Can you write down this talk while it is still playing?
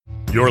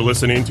You're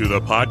listening to the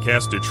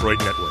Podcast Detroit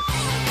Network.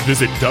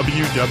 Visit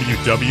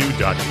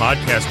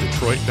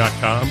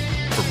www.podcastdetroit.com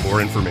for more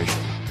information.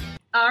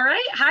 All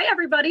right. Hi,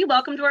 everybody.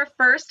 Welcome to our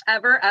first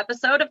ever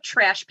episode of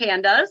Trash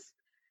Pandas.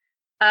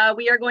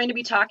 We are going to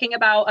be talking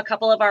about a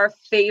couple of our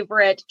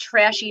favorite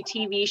trashy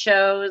TV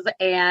shows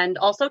and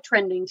also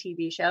trending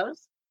TV shows.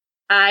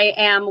 I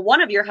am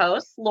one of your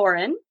hosts,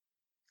 Lauren.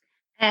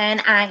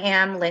 And I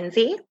am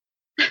Lindsay.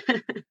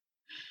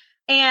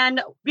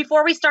 And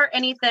before we start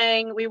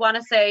anything, we want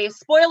to say,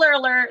 spoiler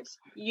alert,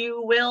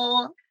 you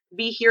will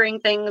be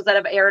hearing things that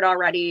have aired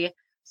already.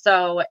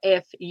 So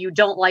if you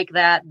don't like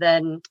that,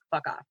 then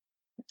fuck off.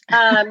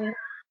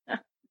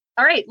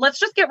 All right, let's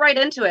just get right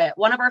into it.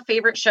 One of our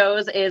favorite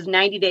shows is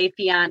 90 Day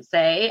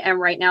Fiancé. And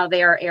right now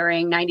they are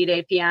airing 90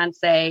 Day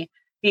Fiancé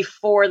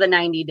before the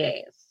 90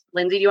 days.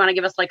 Lindsay, do you want to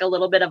give us like a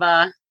little bit of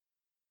a...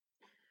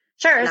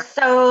 Sure.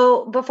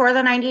 So before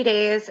the 90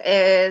 days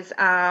is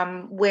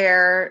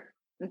where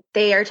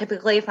they are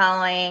typically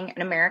following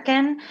an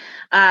American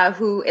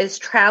who is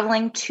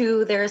traveling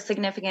to their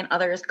significant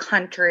other's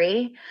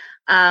country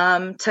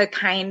to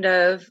kind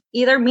of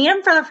either meet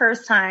them for the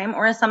first time,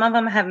 or some of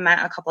them have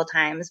met a couple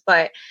times,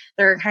 but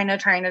they're kind of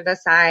trying to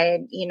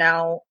decide, you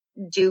know,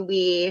 do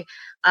we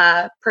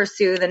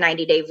pursue the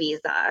 90-day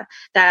visa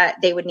that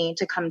they would need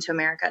to come to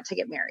America to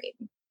get married?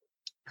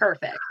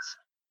 Perfect.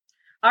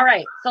 All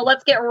right, so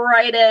let's get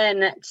right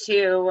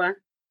into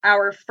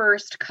our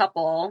first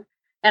couple.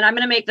 And I'm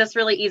going to make this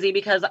really easy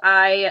because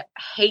I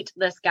hate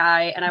this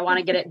guy and I want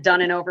to get it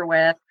done and over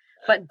with.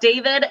 But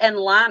David and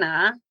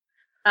Lana,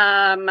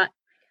 I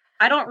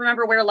don't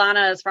remember where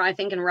Lana is from. I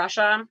think in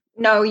Russia.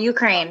 No,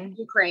 Ukraine.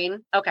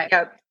 Ukraine. Okay.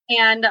 Yep.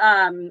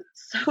 And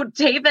so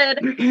David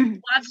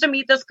wants to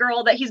meet this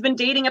girl that he's been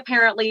dating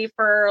apparently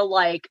for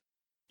like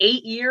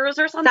 8 years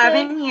or something.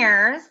 7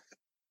 years.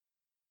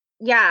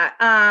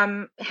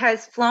 Yeah.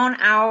 Has flown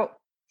out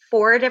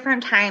 4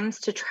 different times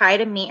to try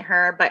to meet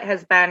her, but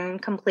has been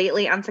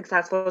completely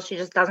unsuccessful. She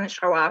just doesn't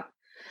show up.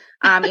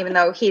 Even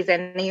though he's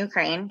in the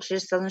Ukraine, she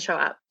just doesn't show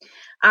up.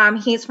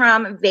 He's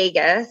from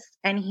Vegas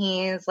and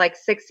he's like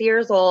 6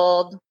 years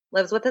old,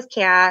 lives with his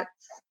cats,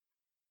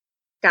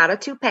 got a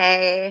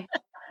toupee.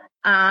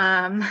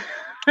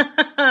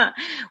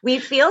 We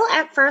feel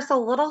at first a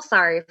little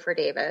sorry for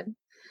David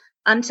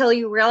until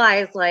you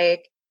realize,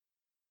 like,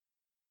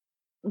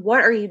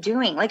 what are you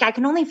doing? Like, I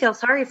can only feel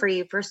sorry for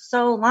you for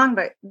so long,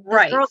 but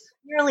this girl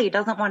clearly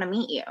doesn't want to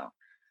meet you.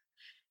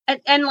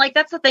 And like,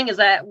 that's the thing, is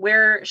that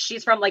where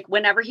she's from, like,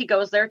 whenever he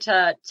goes there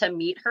to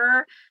meet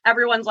her,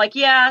 everyone's like,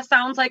 yeah,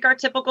 sounds like our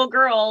typical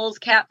girls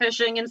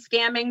catfishing and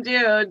scamming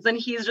dudes. And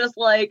he's just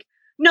like,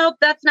 nope,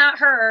 that's not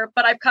her.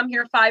 But I've come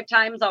here 5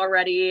 times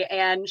already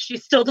and she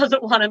still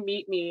doesn't want to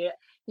meet me.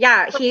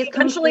 Yeah. So he's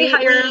completely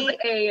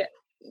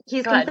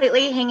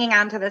hanging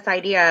on to this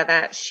idea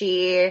that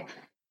she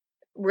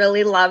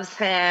really loves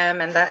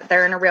him and that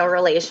they're in a real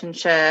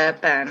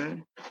relationship.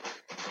 And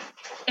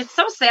it's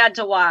so sad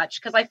to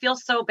watch because I feel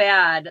so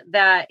bad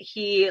that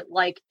he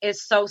like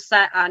is so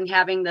set on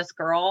having this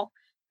girl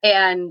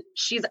and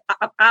she's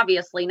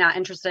obviously not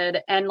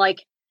interested. And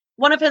like,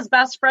 one of his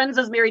best friends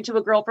is married to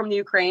a girl from the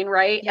Ukraine,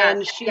 right? Yes,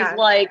 and she's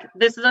like,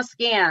 this is a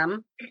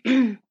scam.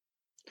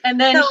 And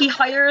then he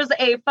hires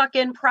a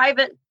fucking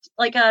private,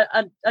 like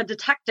a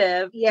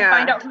detective to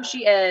find out who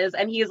she is.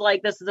 And he's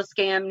like, this is a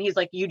scam. And he's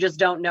like, you just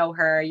don't know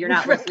her. You're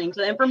not listening to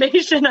the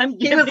information I'm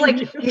giving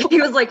you.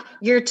 He was like,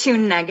 you're too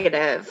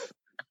negative.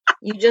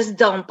 You just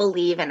don't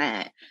believe in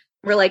it.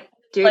 We're like,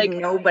 dude, like,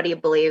 nobody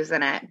believes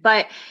in it.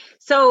 But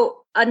so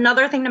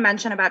another thing to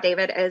mention about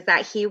David is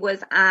that he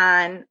was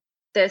on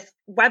this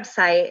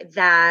website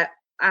that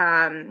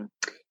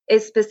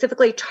is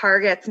specifically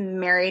targets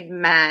married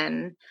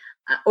men.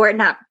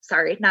 Not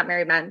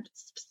married men,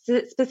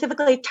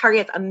 specifically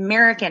targets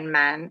American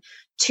men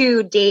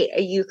to date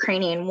a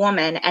Ukrainian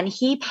woman. And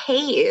he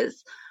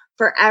pays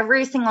for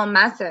every single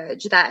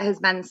message that has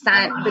been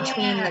sent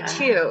between the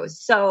two.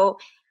 So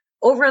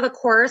over the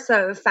course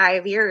of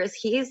 5 years,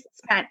 he's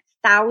spent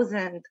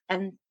thousands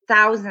and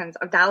thousands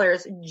of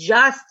dollars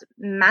just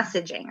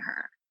messaging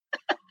her.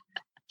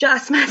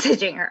 Just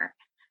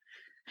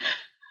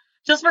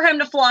for him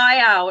to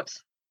fly out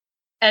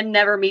and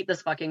never meet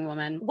this fucking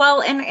woman.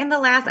 Well, in the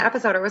last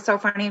episode, it was so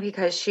funny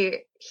because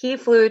he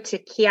flew to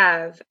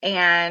Kiev,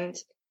 and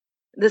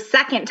the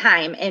second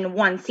time in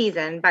one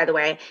season, by the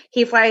way,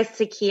 he flies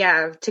to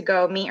Kiev to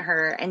go meet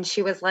her. And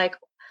she was like,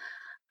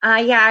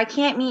 I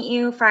can't meet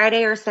you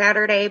Friday or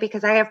Saturday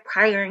because I have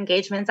prior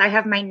engagements. I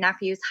have my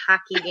nephew's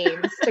hockey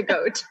games to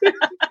go to.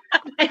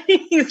 And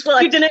he's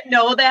like, you didn't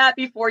know that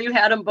before you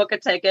had him book a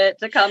ticket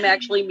to come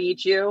actually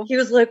meet you? He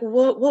was like,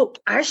 well,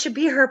 I should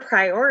be her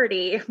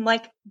priority. I'm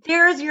like,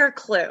 there's your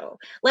clue.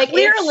 Like,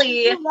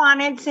 clearly, if she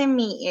wanted to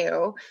meet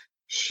you,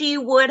 she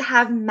would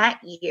have met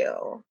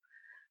you.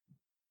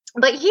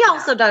 But he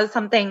also does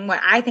something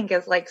what I think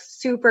is like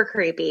super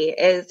creepy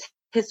is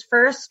his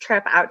first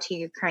trip out to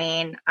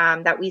Ukraine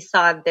that we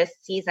saw this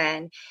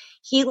season.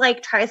 He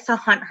like tries to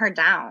hunt her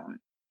down.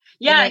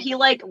 Yeah, he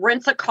like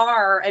rents a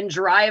car and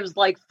drives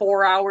like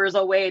 4 hours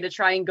away to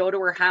try and go to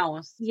her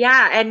house.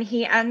 Yeah, and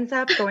he ends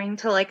up going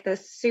to like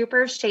this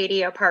super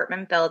shady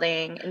apartment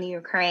building in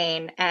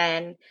Ukraine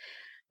and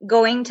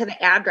going to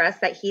the address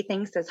that he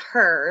thinks is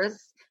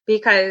hers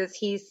because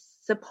he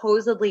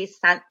supposedly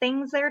sent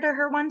things there to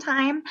her one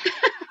time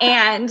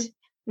and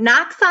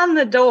knocks on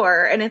the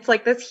door, and it's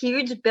like this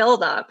huge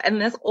buildup,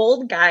 and this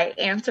old guy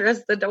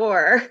answers the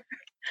door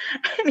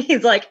and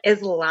he's like,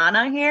 "Is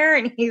Lana here?"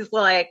 And he's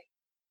like,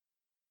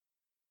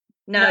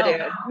 No,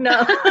 dude.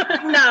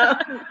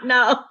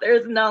 No,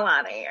 there's no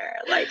Lana here.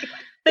 Like,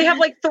 they have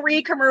like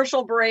 3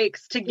 commercial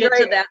breaks to get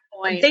to that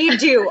point. They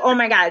do. Oh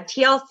my God.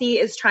 TLC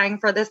is trying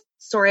for this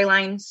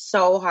storyline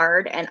so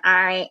hard, and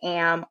I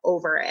am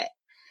over it.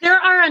 There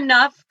are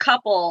enough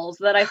couples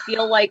that I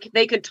feel like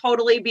they could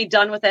totally be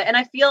done with it. And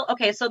I feel,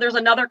 okay, so there's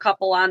another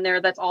couple on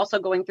there that's also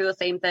going through the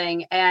same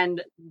thing,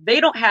 and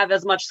they don't have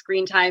as much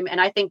screen time. And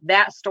I think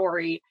that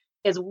story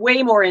is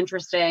way more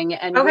interesting.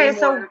 And okay,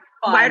 so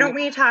why don't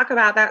we talk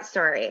about that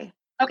story?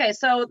 Okay,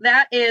 so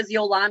that is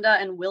Yolanda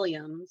and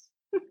Williams.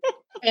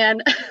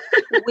 And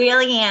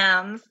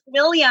Williams.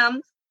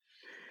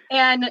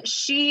 And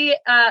she,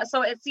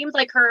 so it seems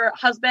like her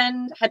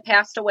husband had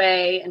passed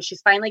away, and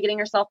she's finally getting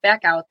herself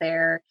back out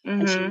there.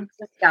 And she meets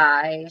this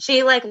guy.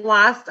 She like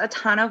lost a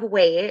ton of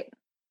weight.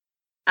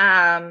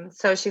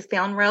 So she's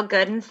feeling real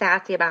good and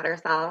sassy about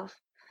herself.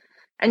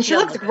 And she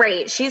looks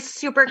great. She's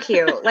super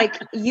cute. Like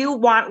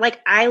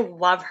I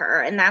love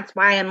her. And that's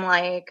why I'm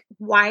like,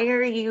 why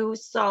are you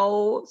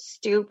so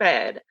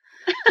stupid?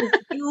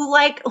 You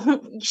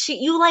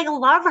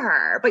love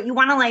her, but you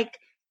want to like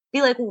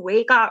be like,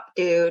 wake up,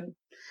 dude.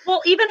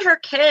 Well, even her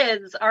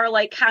kids are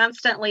like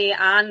constantly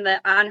on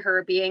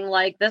her being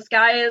like, this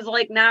guy is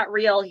like not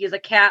real. He's a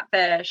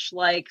catfish.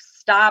 Like,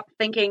 stop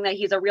thinking that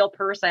he's a real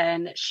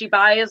person. She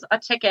buys a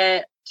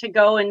ticket to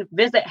go and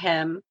visit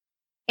him.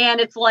 And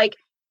it's like,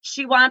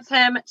 he wants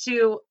her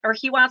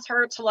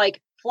to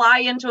like fly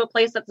into a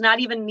place that's not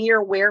even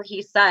near where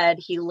he said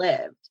he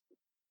lived.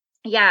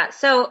 Yeah.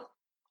 So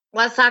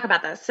let's talk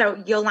about this.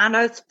 So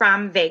Yolanda's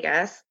from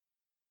Vegas.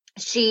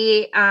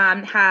 She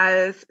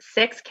has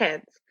 6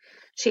 kids.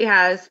 She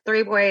has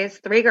 3 boys,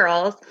 3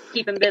 girls.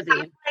 Keep them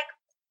busy.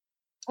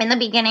 In the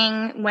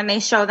beginning, when they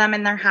show them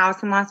in their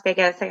house in Las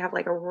Vegas, they have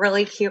like a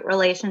really cute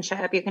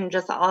relationship. You can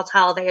just all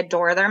tell they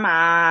adore their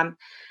mom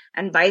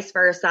and vice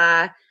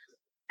versa.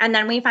 And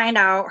then we find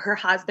out her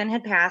husband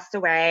had passed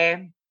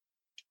away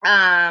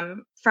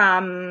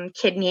from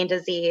kidney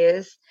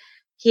disease.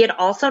 He had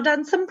also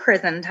done some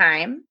prison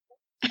time.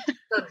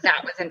 So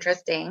that was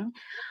interesting.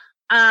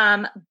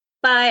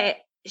 But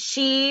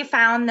she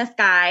found this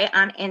guy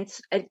on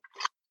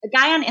a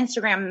guy on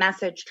Instagram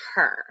messaged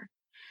her,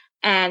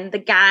 and the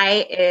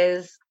guy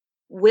is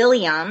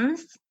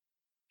Williams,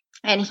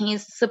 and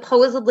he's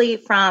supposedly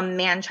from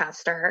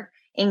Manchester,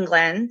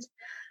 England.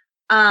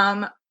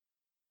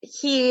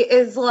 He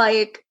is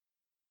like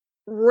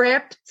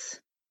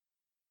ripped,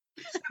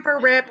 super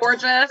ripped,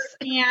 gorgeous,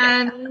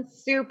 and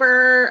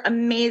super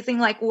amazing,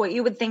 like what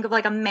you would think of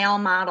like a male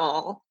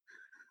model.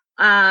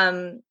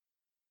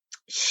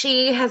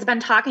 She has been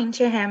talking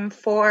to him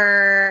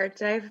for,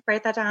 did I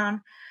write that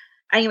down?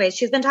 Anyways,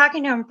 she's been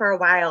talking to him for a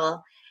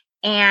while,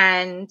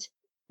 and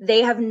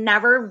they have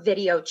never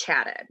video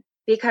chatted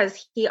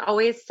because he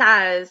always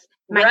says,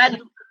 red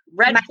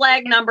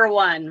flag number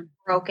 1.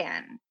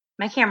 Broken.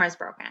 My camera's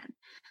broken.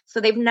 So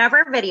they've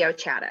never video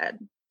chatted,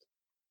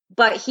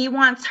 but he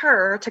wants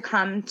her to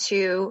come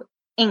to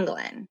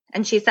England.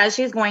 And she says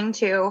she's going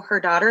to, her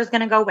daughter is going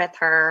to go with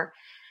her.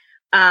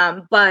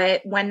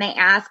 But when they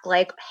ask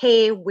like,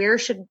 hey,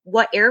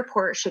 what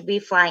airport should we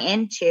fly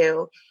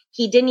into?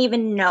 He didn't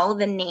even know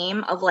the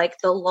name of like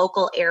the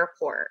local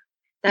airport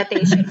that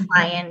they should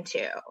fly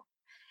into.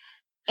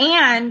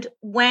 And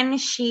when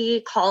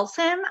she calls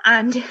him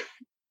and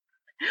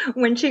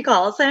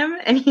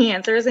he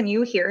answers and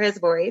you hear his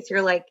voice,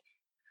 you're like,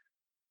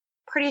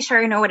 pretty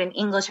sure you know what an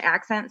English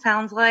accent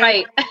sounds like.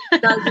 Right.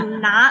 Does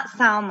not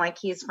sound like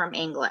he's from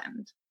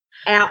England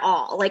at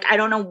all. Like, I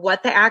don't know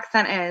what the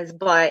accent is,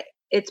 but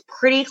it's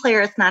pretty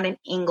clear it's not an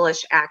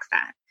English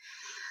accent.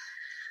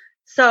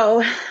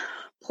 So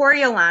poor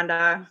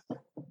Yolanda.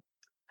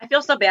 I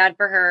feel so bad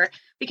for her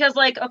because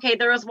like, okay,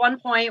 there was one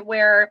point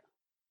where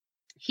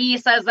he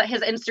says that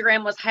his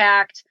Instagram was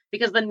hacked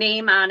because the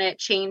name on it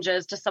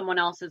changes to someone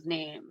else's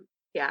name.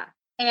 Yeah.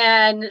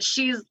 And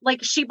she's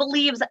like, she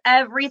believes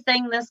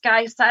everything this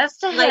guy says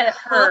to her.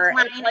 Hook,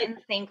 line, and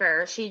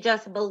sinker. She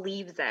just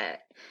believes it.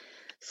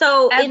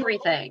 So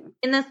everything.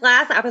 In this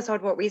last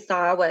episode, what we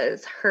saw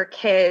was her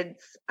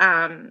kids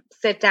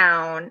sit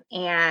down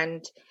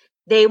and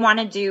they want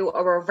to do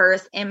a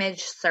reverse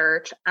image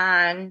search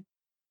on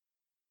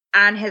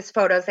his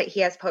photos that he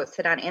has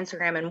posted on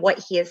Instagram and what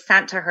he has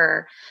sent to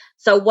her.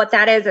 So what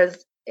that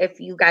is if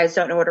you guys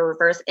don't know what a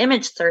reverse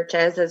image search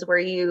is where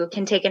you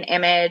can take an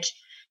image,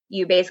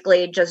 you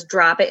basically just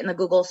drop it in the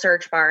Google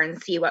search bar and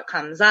see what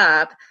comes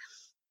up.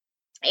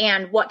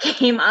 And what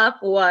came up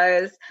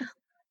was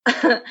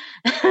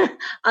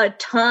a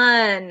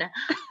ton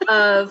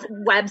of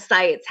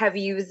websites have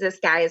used this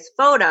guy's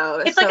photo.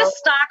 It's like a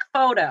stock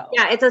photo.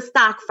 Yeah, it's a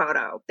stock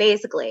photo,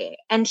 basically.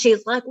 And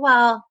she's like,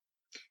 well,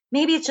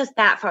 maybe it's just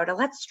that photo.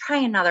 Let's try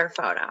another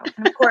photo.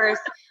 And of course,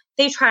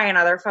 they try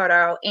another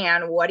photo.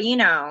 And what do you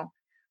know?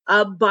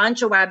 A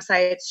bunch of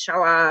websites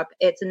show up.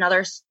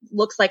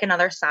 Looks like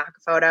another stock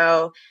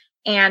photo.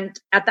 And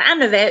at the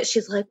end of it,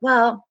 she's like,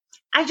 well,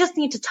 I just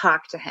need to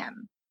talk to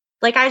him.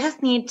 Like, I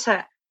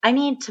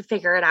need to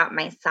figure it out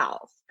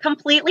myself.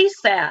 Completely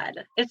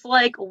sad. It's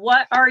like,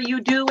 what are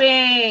you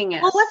doing?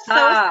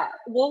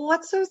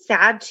 What's so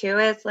sad too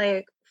is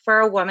like for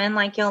a woman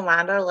like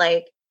Yolanda,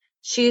 like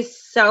she's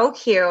so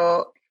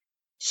cute.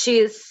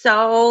 She's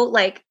so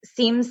like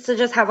seems to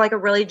just have like a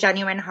really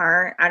genuine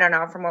heart. I don't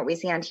know from what we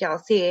see on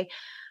TLC,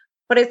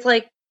 but it's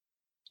like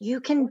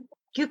you can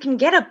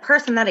get a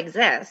person that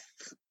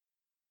exists.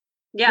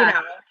 Yeah. You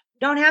know?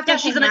 Don't have to. Yeah,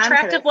 she's an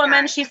attractive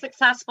woman. She's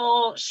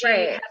successful. She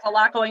has a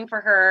lot going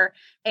for her.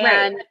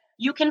 And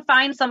you can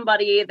find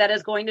somebody that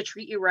is going to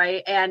treat you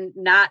right and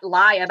not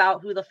lie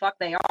about who the fuck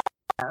they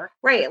are.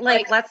 Right.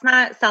 Like let's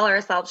not sell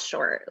ourselves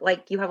short.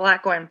 Like, you have a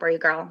lot going for you,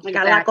 girl. You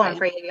got a lot going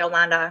for you,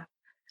 Yolanda.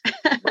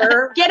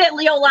 Get it,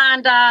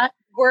 Yolanda.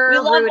 We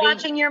love rooting.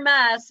 watching your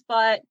mess,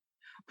 but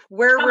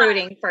we're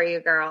rooting for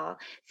you, girl.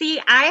 See,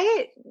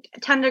 I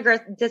tend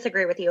to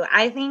disagree with you.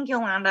 I think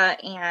Yolanda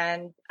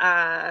and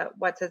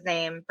what's his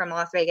name from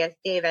Las Vegas,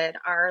 David,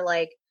 are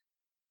like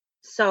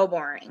so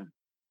boring.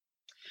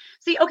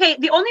 See, okay,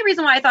 the only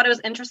reason why I thought it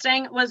was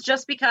interesting was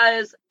just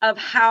because of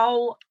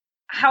how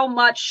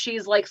much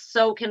she's like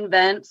so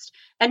convinced,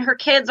 and her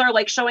kids are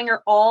like showing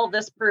her all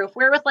this proof.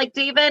 Where with like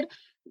David,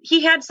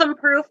 he had some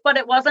proof, but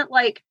it wasn't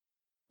like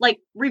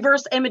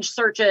reverse image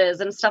searches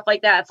and stuff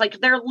like that. It's like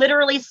they're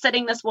literally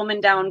sitting this woman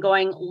down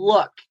going,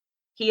 look,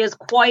 he is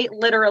quite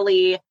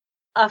literally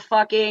a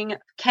fucking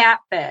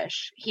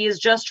catfish. He's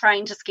just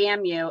trying to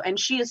scam you. And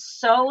she is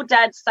so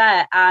dead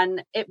set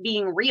on it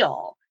being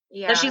real.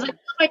 Yeah. That she's like, if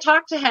I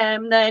talk to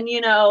him, then,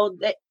 you know,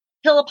 that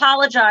he'll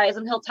apologize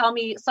and he'll tell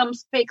me some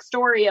fake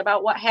story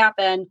about what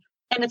happened,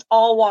 and it's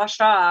all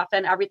washed off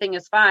and everything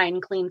is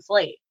fine, clean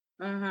slate.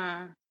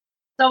 Mm-hmm.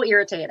 So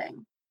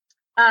irritating.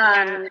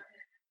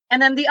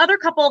 And then the other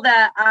couple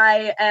that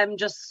I am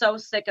just so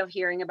sick of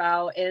hearing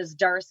about is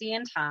Darcy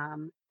and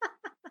Tom.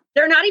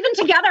 They're not even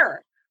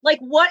together. Like,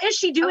 what is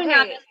she doing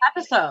on this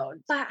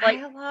episode? But like,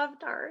 I love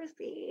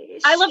Darcy.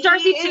 I love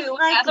Darcy too,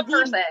 like as a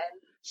person.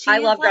 I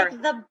love like Darcy.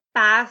 The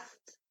best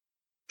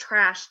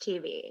trash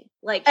TV.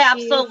 Like,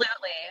 absolutely.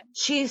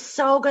 She's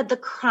so good. The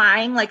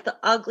crying, like the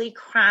ugly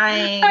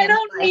crying. I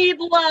don't need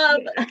love.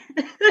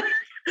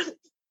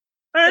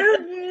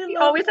 He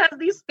always has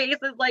these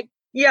faces like,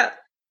 yeah.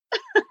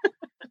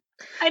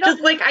 I don't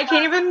just like I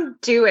can't even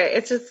do it.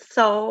 It's just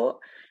so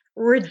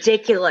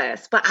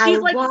ridiculous. But she's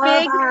like love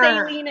big, her.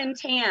 saline, and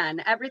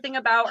tan. Everything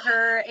about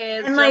her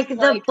is and like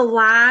the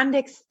blonde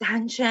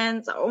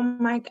extensions. Oh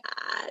my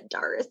god,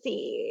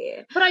 Darcy!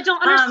 But I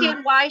don't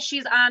understand why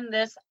she's on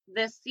this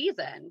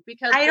season,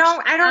 because I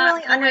don't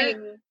really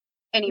understand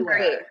anywhere.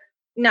 Right.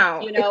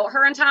 No, you know,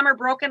 her and Tom are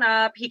broken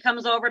up. He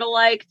comes over to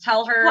like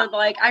tell her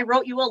like, I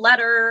wrote you a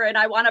letter and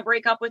I want to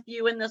break up with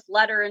you in this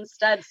letter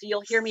instead, so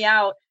you'll hear me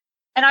out.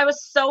 And I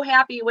was so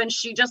happy when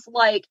she just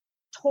like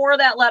tore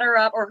that letter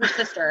up, or her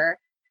sister,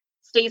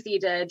 Stacy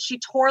did. She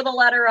tore the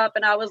letter up,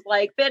 and I was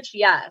like, bitch,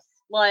 yes.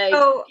 Like,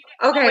 oh,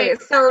 okay.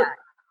 So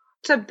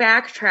to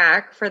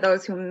backtrack for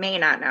those who may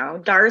not know,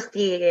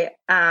 Darcy is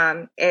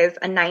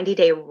a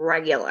 90-day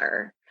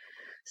regular.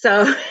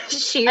 So I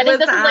think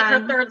this is like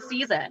her third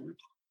season.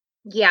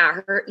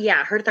 Yeah,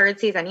 her third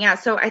season. Yeah.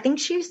 So I think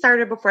she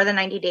started before the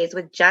 90 days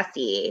with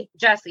Jessie.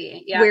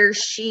 Yeah. Where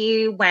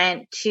she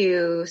went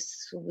to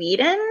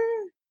Sweden.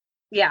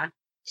 Yeah.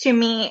 To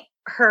meet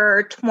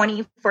her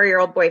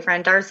 24-year-old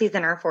boyfriend. Darcy's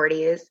in her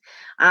 40s.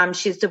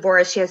 She's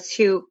divorced. She has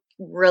 2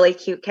 really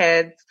cute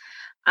kids.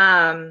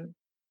 But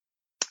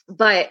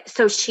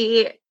so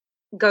she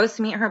goes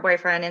to meet her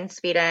boyfriend in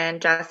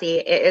Sweden, Jessie.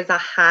 It is a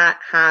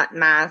hot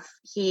mess.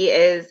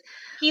 He's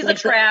like a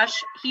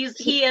trash. He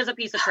is a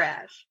piece of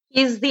trash.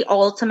 He's the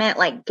ultimate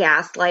like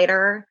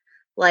gaslighter.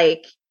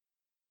 Like,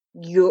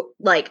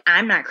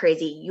 I'm not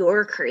crazy,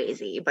 you're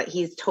crazy, but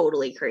he's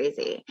totally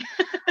crazy.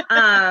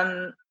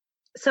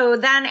 So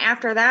then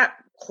after that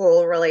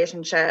whole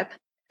relationship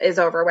is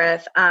over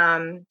with,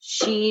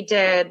 she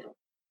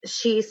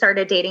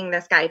started dating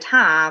this guy,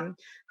 Tom,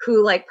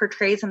 who like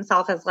portrays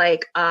himself as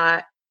like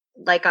a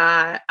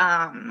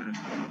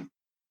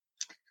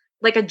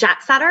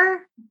jet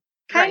setter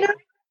kind of.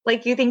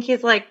 Like, you think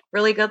he's like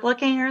really good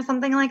looking or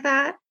something like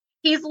that?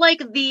 He's like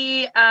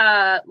the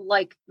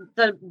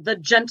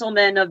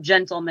gentleman of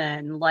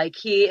gentlemen. Like,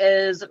 he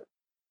is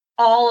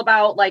all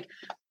about like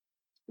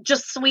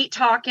just sweet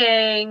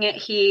talking.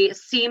 He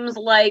seems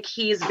like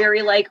he's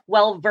very like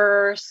well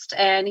versed,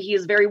 and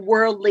he's very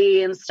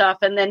worldly and stuff.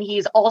 And then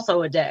he's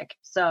also a dick.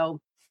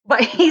 So,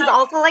 but he's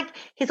also like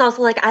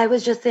I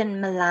was just in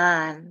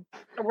Milan.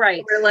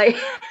 Right. We're like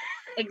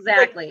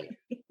exactly.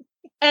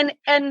 And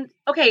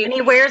okay. And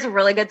he wears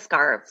really good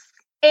scarves.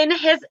 in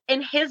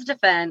his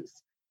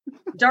defense,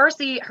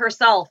 Darcy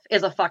herself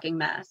is a fucking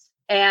mess.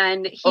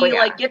 And he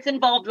like gets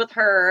involved with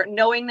her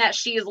knowing that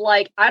she's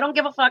like, I don't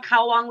give a fuck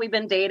how long we've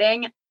been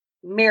dating.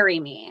 Marry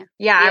me.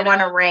 Yeah, I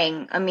want a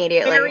ring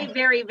immediately. Very,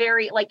 very,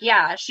 very like,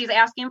 yeah, she's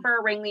asking for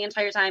a ring the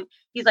entire time.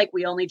 He's like,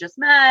 we only just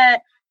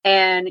met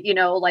and, you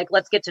know, like,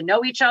 let's get to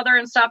know each other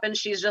and stuff. And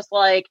she's just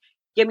like,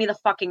 give me the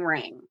fucking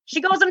ring. She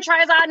goes and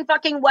tries on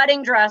fucking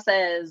wedding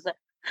dresses.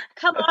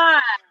 Come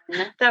on.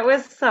 That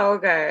was so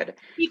good.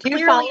 He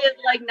clearly is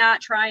like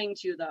not trying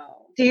to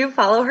though. Do you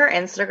follow her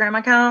Instagram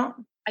account?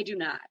 I do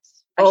not.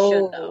 I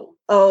should though.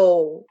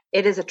 Oh,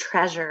 it is a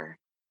treasure.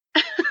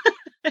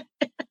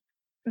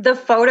 The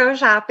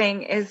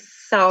photoshopping is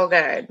so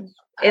good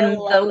in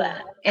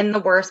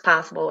the worst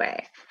possible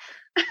way.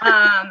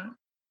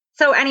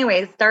 So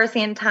anyways,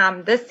 Darcy and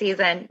Tom this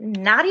season,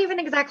 not even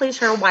exactly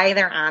sure why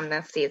they're on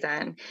this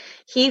season.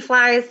 He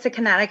flies to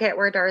Connecticut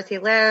where Darcy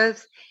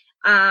lives,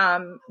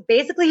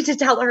 basically to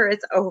tell her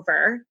it's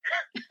over,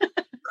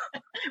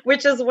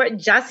 which is what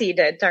Jesse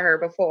did to her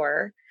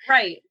before.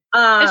 Right.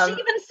 And she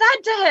even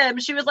said to him,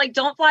 she was like,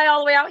 don't fly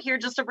all the way out here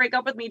just to break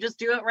up with me. Just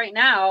do it right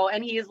now.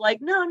 And he's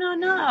like, no.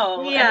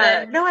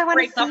 Yeah. No, I want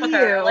to see you.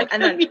 Her, like,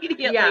 and then,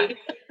 immediately. Yeah.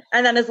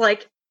 And then it's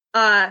like,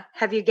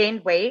 have you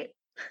gained weight?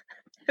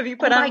 Have you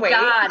put on weight?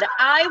 Oh my God.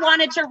 I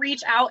wanted to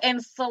reach out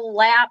and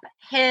slap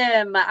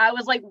him. I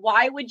was like,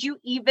 why would you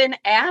even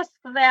ask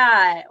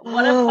that?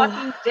 What a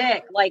fucking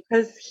dick. Like,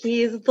 because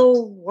he's the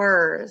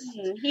worst.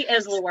 He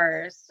is the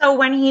worst. So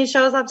when he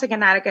shows up to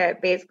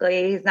Connecticut,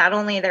 basically, he's not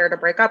only there to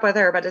break up with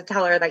her, but to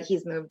tell her that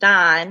he's moved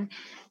on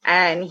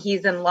and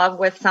he's in love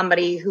with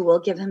somebody who will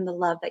give him the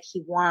love that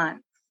he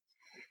wants.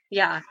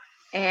 Yeah.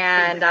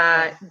 And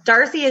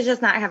Darcy is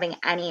just not having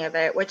any of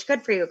it, which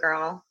good for you,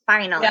 girl.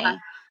 Finally. Yeah.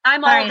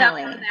 I'm all down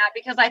for that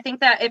because I think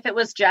that if it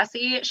was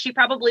Jesse, she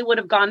probably would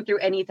have gone through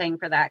anything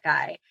for that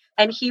guy.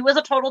 And he was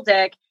a total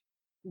dick.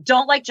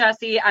 Don't like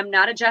Jesse. I'm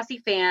not a Jesse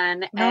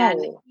fan. No. And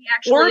he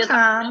actually is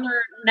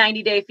another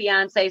 90 Day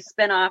Fiance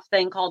spinoff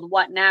thing called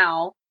What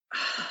Now?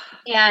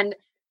 And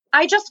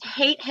I just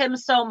hate him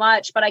so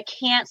much, but I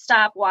can't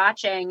stop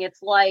watching.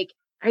 It's like,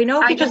 I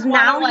know, because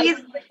now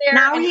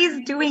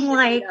he's doing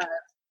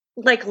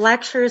like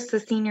lectures to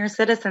senior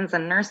citizens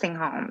in nursing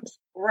homes.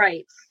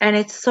 Right. And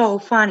it's so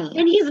funny.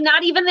 And he's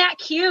not even that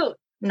cute.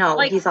 No,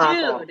 like, he's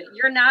awful. Dude,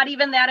 you're not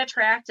even that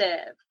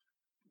attractive.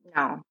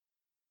 No.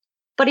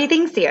 But he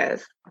thinks he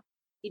is.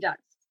 He does.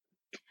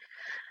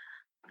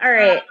 All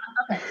right.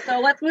 Okay, so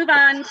let's move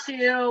on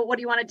to, what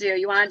do you want to do?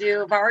 You want to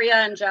do Varya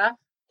and Jeff?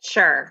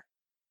 Sure.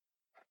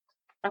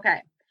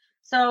 Okay.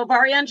 So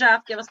Varya and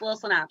Jeff, give us a little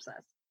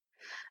synopsis.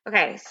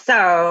 Okay.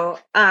 So,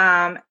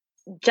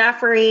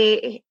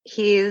 Jeffrey,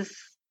 is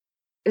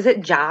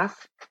it Joff?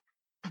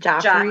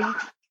 Joffrey?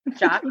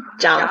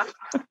 Joff.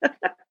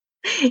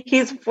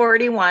 He's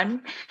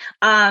 41.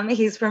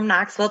 He's from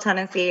Knoxville,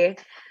 Tennessee.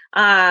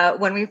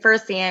 When we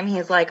first see him,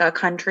 he's like a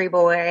country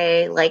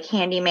boy, like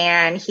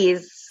handyman.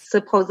 He's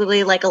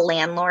supposedly like a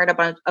landlord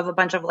of a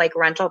bunch of like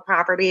rental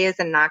properties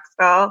in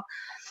Knoxville.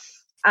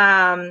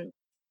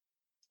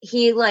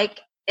 He like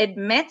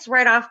admits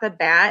right off the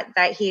bat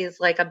that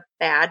he's like a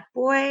bad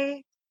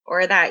boy,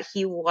 or that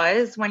he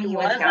was when he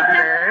was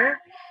younger.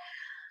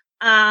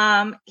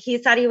 He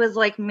said he was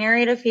like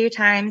married a few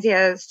times. He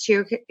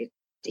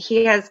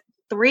has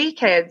 3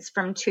 kids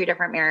from 2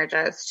 different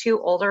marriages,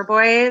 2 older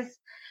boys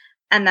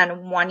and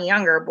then 1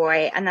 younger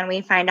boy. And then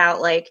we find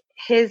out like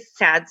his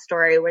sad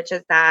story, which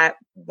is that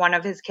one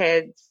of his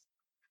kids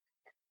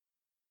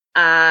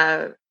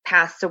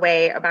passed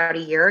away about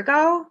a year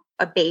ago,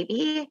 a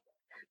baby.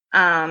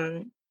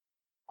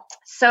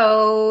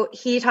 So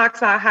he talks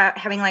about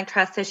having like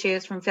trust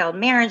issues from failed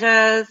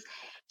marriages.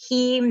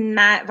 He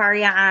met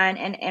Varya on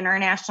an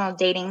international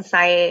dating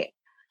site.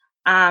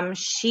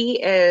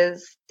 She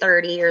is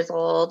 30 years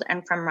old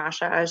and from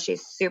Russia.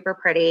 She's super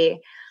pretty.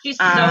 She's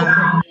so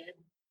pretty.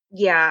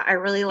 Yeah, I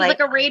really like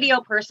a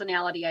radio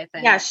personality, I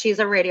think. Yeah, she's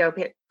a radio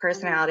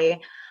personality.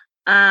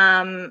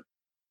 And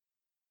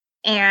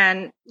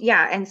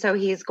so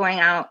he's going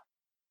out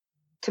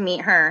to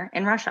meet her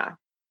in Russia.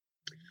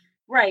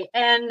 Right.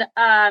 And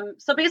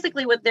so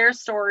basically with their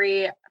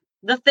story,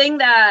 the thing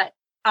that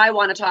I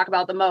want to talk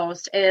about the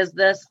most is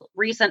this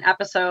recent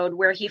episode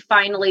where he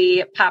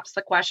finally pops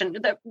the question.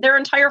 Their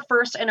entire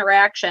first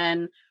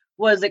interaction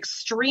was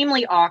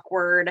extremely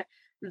awkward.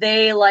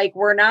 They like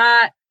were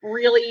not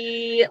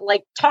really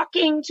like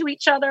talking to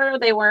each other.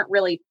 They weren't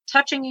really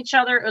touching each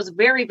other. It was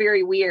very,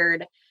 very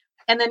weird.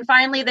 And then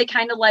finally they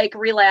kind of like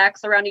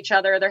relax around each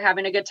other. They're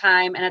having a good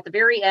time. And at the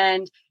very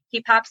end,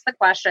 he pops the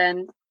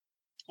question,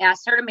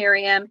 asks her to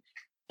marry him.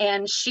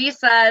 And she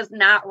says,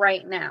 not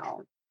right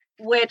now,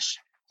 which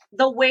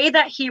the way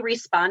that he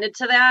responded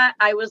to that,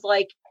 I was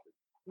like,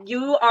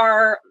 you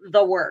are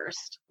the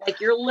worst.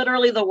 Like, you're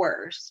literally the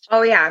worst.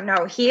 Oh, yeah.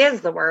 No, he is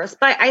the worst.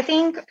 But I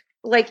think,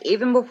 like,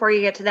 even before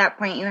you get to that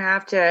point, you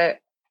have to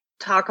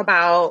talk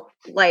about,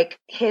 like,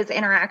 his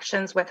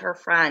interactions with her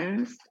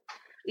friends.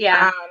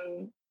 Yeah.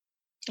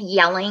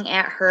 Yelling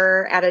at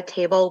her at a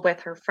table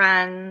with her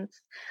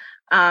friends.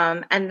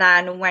 And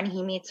then when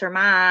he meets her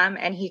mom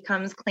and he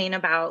comes clean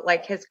about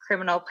like his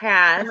criminal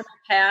past,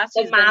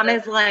 the mom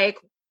is like,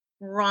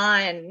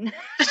 run.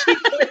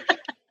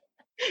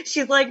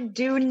 She's like,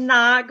 do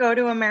not go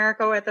to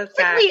America with us.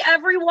 Basically,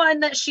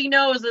 everyone that she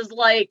knows is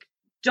like,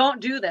 don't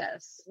do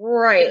this.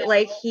 Right. You know?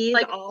 Like, he's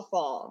like,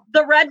 awful.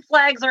 The red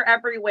flags are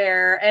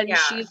everywhere. And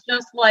she's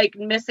just like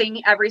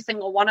missing every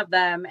single one of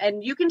them.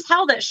 And you can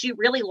tell that she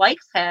really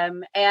likes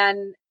him.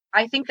 And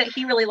I think that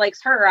he really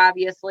likes her,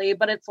 obviously.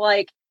 But it's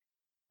like,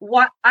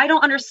 what? I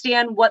don't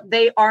understand what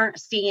they aren't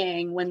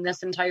seeing when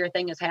this entire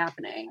thing is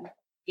happening,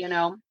 you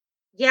know?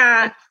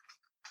 Yeah.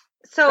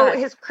 So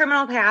his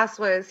criminal past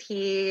was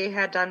he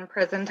had done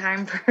prison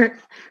time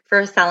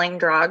for selling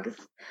drugs.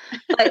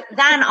 But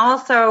then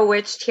also,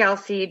 which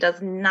TLC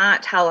does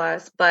not tell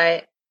us,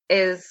 but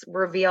is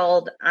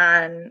revealed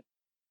online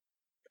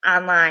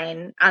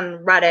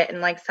on Reddit and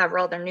like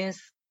several other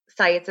news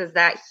sites, is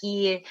that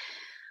he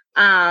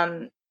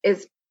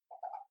is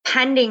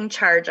pending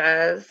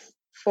charges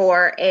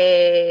for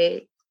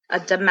a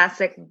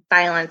domestic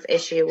violence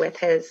issue with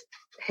his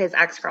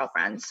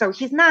ex-girlfriend. So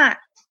he's not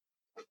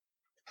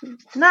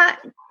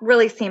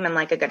really seeming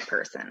like a good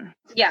person.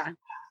 Yeah.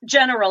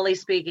 Generally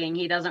speaking,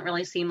 he doesn't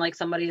really seem like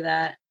somebody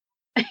that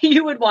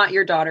you would want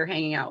your daughter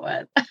hanging out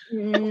with.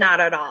 Not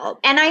at all.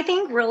 And I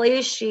think really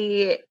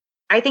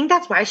I think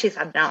that's why she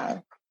said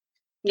no.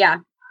 Yeah.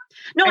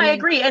 No, I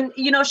agree. And,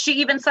 you know,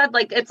 she even said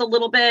like, it's a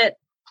little bit,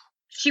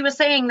 she was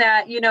saying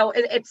that, you know,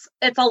 it's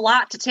a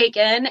lot to take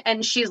in,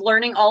 and she's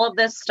learning all of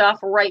this stuff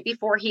right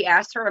before he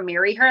asked her to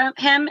marry him.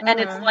 Mm-hmm. And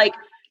it's like,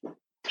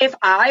 if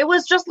I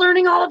was just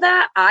learning all of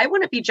that, I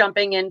wouldn't be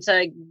jumping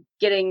into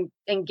getting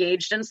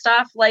engaged and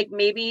stuff. Like,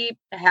 maybe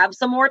have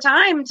some more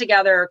time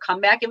together,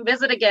 come back and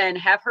visit again,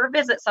 have her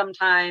visit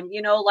sometime,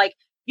 you know, like,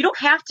 you don't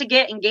have to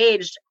get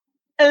engaged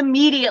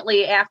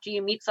immediately after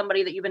you meet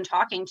somebody that you've been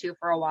talking to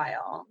for a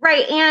while.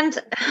 Right. And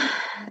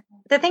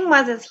the thing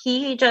is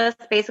he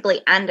just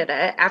basically ended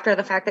it after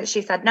the fact that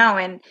she said no.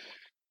 And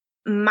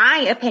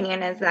my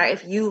opinion is that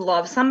if you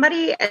love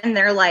somebody and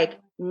they're like,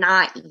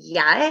 not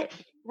yet,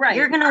 right,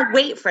 you're going to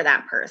wait for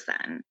that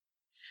person.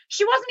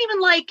 She wasn't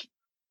even like,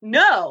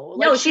 no.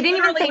 Like, no, she didn't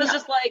even say was no.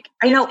 Just like,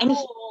 I know.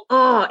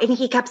 And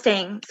he kept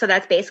saying, so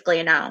that's basically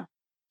a no.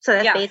 So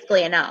that's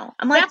basically a no.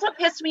 I'm like, that's what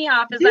pissed me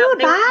off is dude,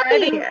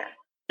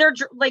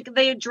 that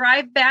they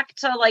drive back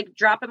to like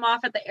drop him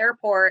off at the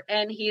airport,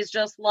 and he's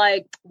just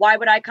like, why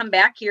would I come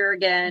back here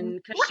again?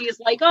 Because she's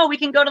like, oh, we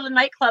can go to the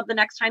nightclub the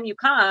next time you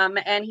come.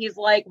 And he's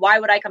like, why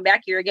would I come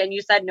back here again?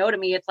 You said no to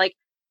me. It's like,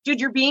 dude,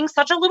 you're being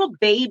such a little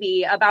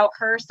baby about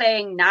her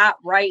saying not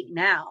right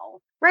now.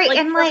 Right. Like,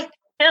 and like,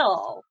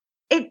 chill.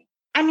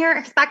 And you're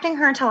expecting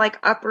her to like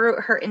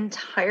uproot her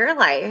entire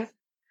life,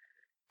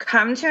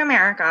 come to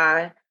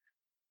America,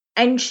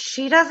 and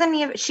she's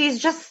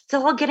just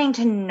still getting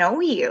to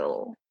know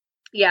you.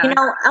 Yeah. You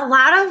know, a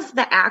lot of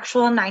the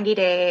actual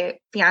 90-day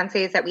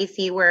fiancés that we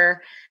see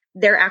where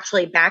they're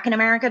actually back in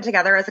America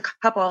together as a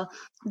couple,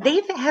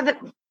 they have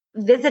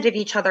visited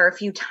each other a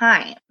few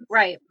times.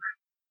 Right.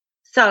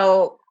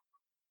 So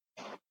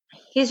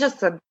he's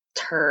just a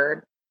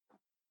turd.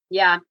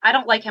 Yeah, I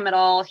don't like him at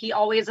all. He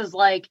always is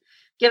like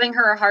giving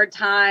her a hard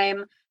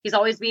time. He's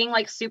always being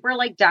like super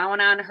like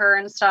down on her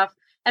and stuff.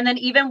 And then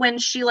even when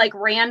she like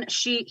ran,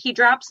 she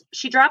drops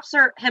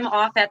him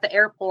off at the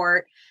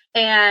airport,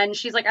 and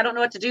she's like, I don't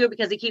know what to do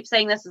because he keeps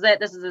saying this is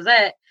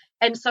it.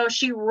 And so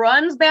she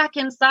runs back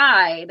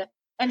inside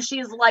and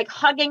she's like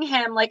hugging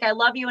him like, I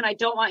love you and I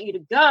don't want you to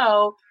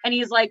go. And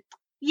he's like,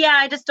 yeah,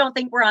 I just don't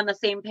think we're on the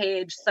same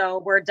page,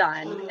 so we're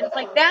done. And it's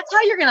like, that's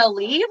how you're gonna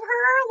leave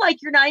her? Like,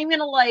 you're not even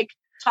gonna like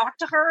talk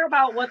to her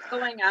about what's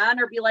going on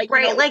or be like,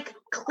 right, you know, like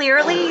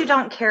clearly you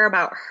don't care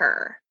about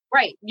her.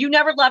 Right. You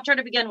never loved her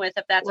to begin with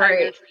if that's how you're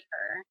gonna treat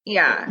her.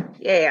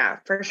 Yeah,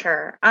 for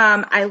sure.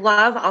 I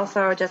love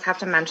also, just have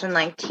to mention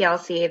like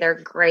TLC, they're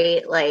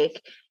great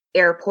like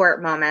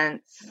airport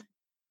moments.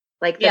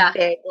 Like the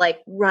big,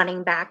 like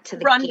running back to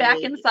the run gate. Back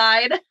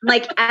inside.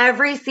 Like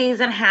every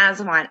season has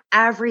one.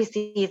 Every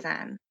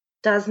season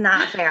does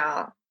not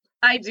fail.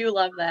 I do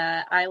love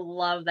that. I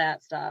love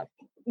that stuff.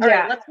 All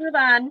right, let's move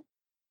on.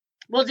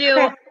 We'll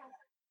do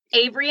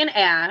Avery and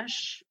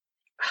Ash.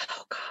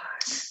 Oh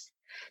gosh.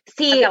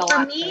 See,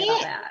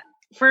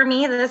 for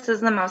me, this is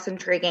the most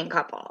intriguing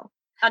couple.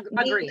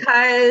 Agreed.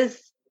 Because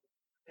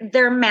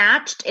they're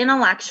matched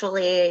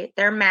intellectually,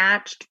 they're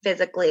matched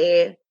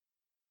physically.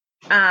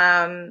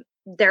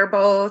 They're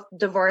both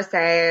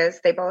divorcees.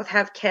 They both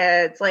have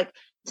kids. Like,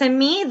 to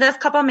me, this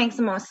couple makes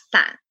the most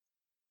sense.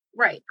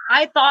 Right.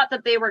 I thought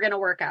that they were going to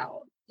work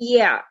out.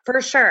 Yeah,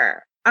 for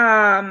sure.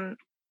 But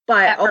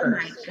oh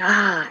my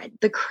God,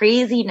 the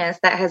craziness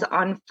that has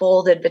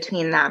unfolded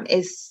between them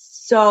is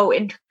so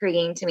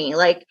intriguing to me.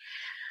 Like,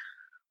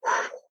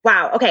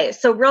 wow. Okay.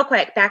 So real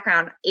quick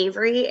background,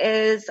 Avery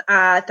is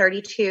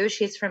 32.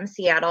 She's from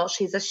Seattle.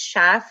 She's a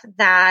chef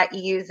that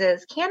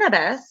uses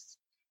cannabis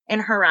in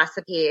her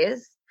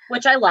recipes.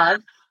 Which I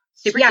love.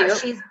 Super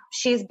cute.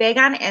 She's big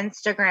on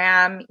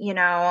Instagram, you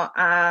know,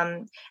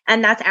 and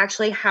that's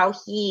actually how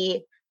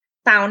he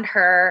found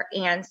her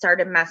and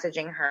started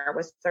messaging her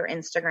with their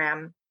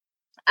Instagram.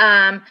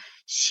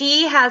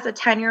 She has a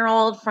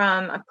 10-year-old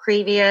from a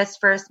previous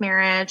first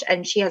marriage,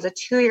 and she has a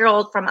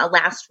 2-year-old from a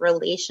last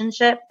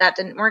relationship that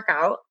didn't work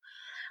out.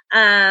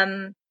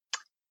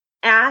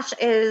 Ash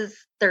is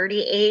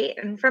 38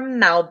 and from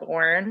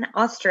Melbourne,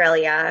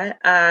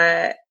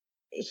 Australia.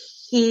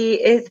 He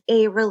is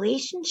a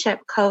relationship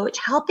coach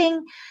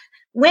helping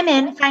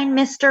women find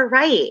Mr.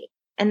 Right.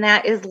 And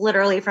that is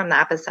literally from the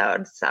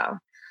episode. So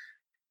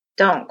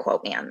don't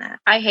quote me on that.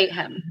 I hate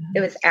him.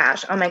 It was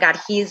Ash. Oh my God.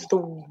 He's the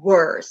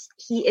worst.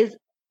 He is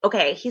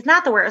okay. He's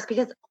not the worst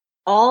because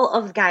all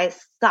of the guys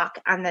suck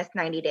on this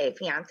 90 Day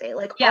Fiance.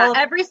 Like, yeah,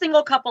 every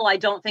single couple I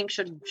don't think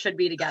should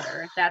be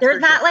together. There's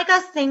not like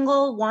a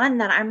single one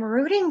that I'm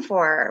rooting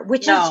for,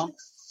 which is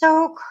just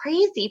so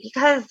crazy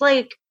because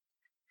like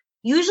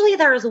usually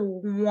there's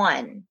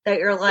one that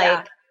you're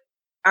like,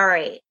 all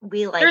right,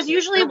 we like. There's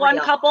usually one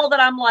couple that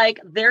I'm like,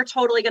 they're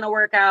totally going to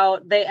work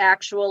out. They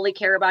actually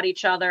care about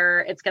each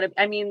other. It's going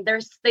to, I mean,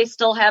 they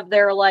still have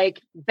their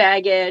like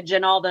baggage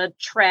and all the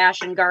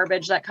trash and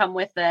garbage that come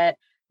with it.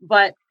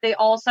 But they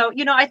also,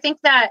 you know, I think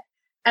that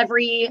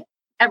every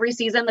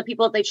season, the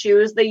people that they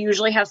choose, they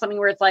usually have something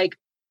where it's like,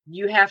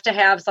 you have to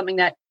have something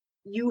that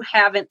you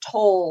haven't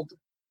told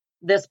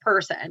this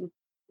person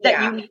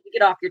that you need to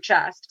get off your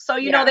chest. So,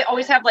 you know, they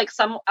always have like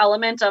some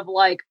element of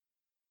like,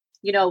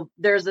 you know,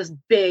 there's this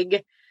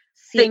big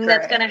thing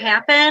that's going to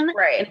happen.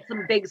 Right. It's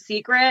some big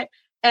secret.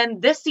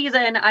 And this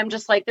season, I'm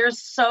just like,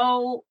 there's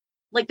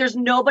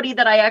nobody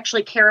that I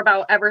actually care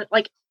about ever.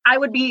 Like, I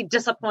would be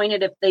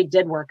disappointed if they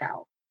did work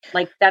out.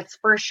 Like, that's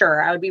for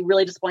sure. I would be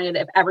really disappointed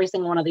if every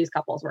single one of these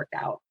couples worked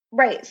out.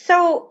 Right.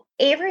 So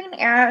Avery and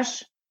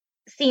Ash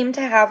seem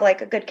to have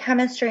like a good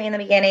chemistry in the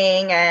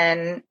beginning.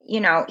 And,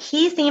 you know,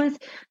 the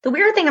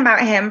weird thing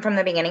about him from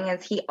the beginning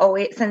is he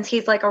always, since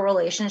he's like a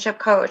relationship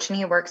coach and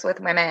he works with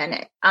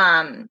women,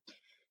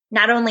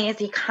 not only is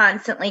he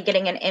constantly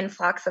getting an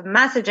influx of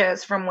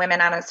messages from women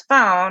on his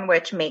phone,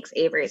 which makes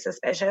Avery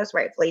suspicious,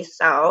 rightfully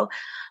so.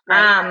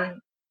 Right.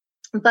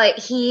 But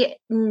he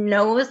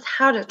knows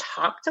how to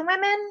talk to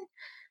women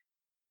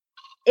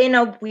in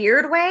a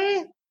weird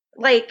way.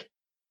 Like,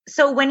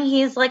 so when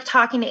he's like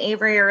talking to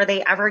Avery or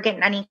they ever get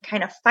in any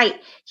kind of fight,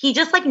 he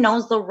just like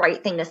knows the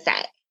right thing to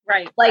say.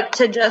 Right. Like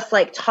to just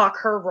like talk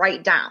her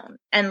right down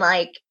and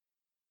like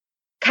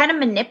kind of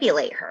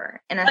manipulate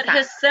her in a sense. But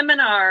his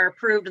seminar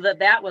proved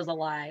that was a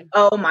lie.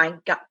 Oh my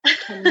God.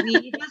 Can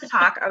we just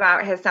talk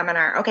about his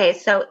seminar? Okay.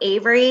 So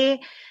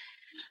Avery,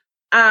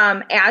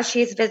 as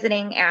she's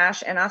visiting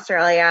Ash in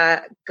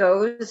Australia,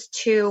 goes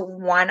to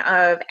one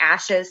of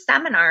Ash's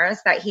seminars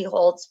that he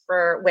holds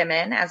for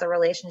women as a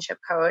relationship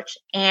coach.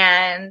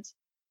 And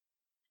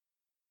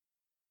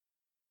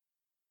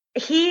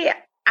I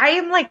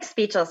am like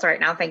speechless right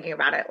now thinking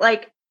about it.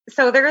 Like,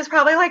 so there's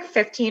probably like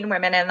 15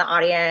 women in the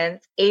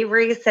audience.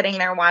 Avery's sitting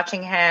there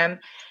watching him.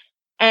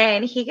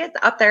 And he gets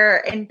up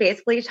there and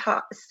basically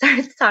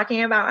starts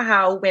talking about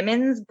how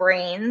women's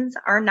brains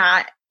are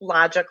not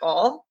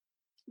logical.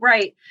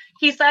 Right.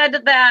 He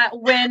said that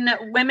when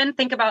women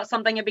think about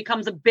something, it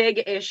becomes a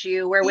big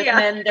issue, where with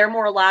men, they're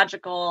more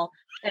logical.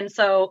 And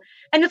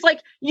it's like,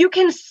 you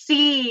can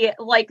see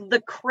like the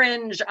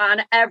cringe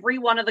on every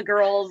one of the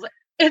girls.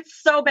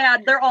 It's so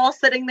bad. They're all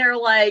sitting there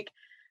like,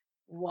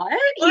 what?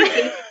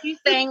 He's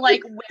saying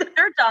like women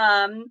are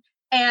dumb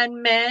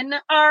and men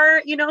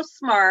are, you know,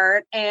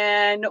 smart,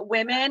 and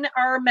women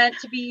are meant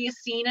to be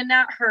seen and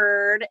not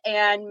heard.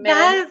 And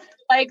men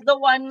like the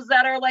ones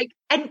that are like,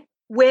 and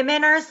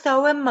women are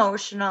so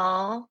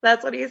emotional.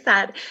 That's what he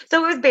said.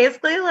 So it was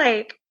basically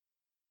like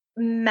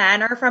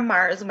men are from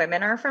Mars,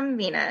 women are from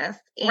Venus,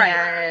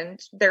 and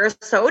they're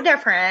so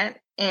different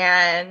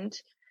and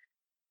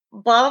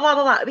blah, blah,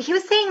 blah, blah. He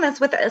was saying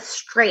this with a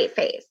straight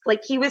face.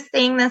 Like he was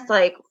saying this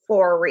like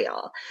for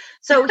real.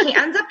 So he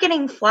ends up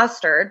getting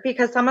flustered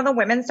because some of the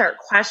women start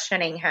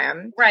questioning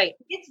him. Right.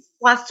 He gets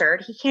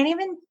flustered. He can't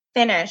even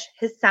finish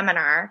his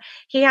seminar.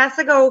 He has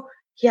to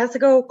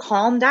go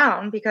calm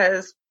down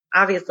because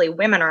obviously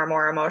women are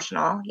more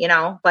emotional, you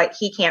know, but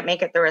he can't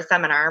make it through a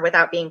seminar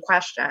without being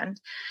questioned.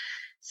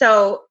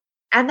 So,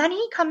 and then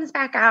he comes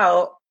back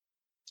out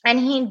and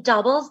he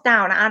doubles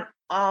down on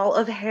all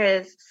of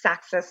his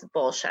sexist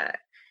bullshit.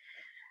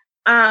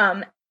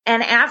 And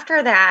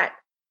after that,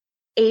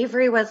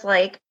 Avery was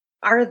like,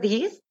 are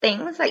these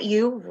things that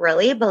you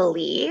really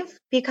believe?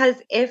 Because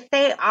if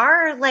they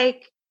are,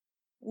 like,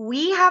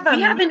 we have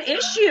an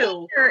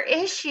issue.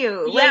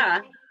 Yeah.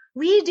 Like,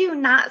 we do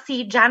not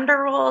see gender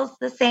roles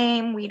the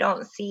same. We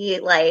don't see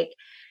like,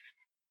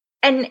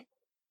 and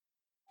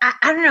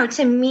I don't know,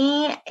 to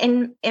me,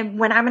 and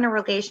when I'm in a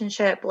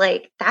relationship,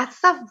 like that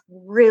stuff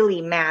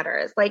really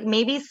matters. Like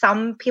maybe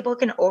some people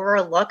can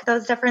overlook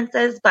those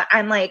differences, but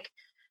I'm like,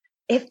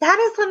 if that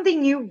is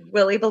something you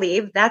really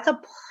believe, that's a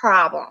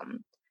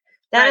problem.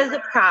 That is a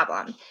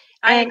problem.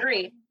 I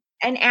agree.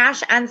 And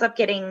Ash ends up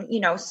getting,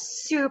 you know,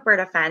 super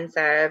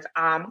defensive,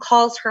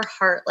 calls her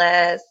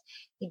heartless.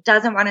 He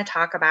doesn't want to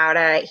talk about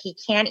it. He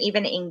can't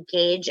even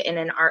engage in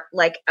an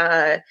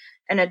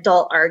an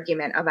adult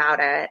argument about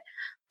it.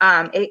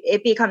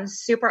 It becomes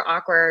super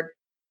awkward.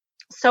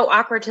 So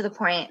awkward to the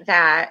point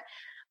that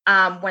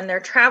when they're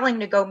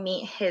traveling to go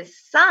meet his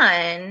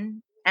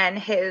son and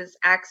his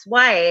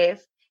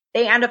ex-wife,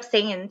 they end up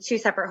staying in 2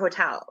 separate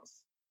hotels.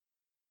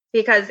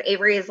 Because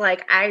Avery is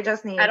like, I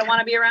don't want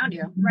to be around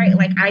you. Right.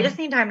 Like, I just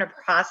need time to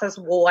process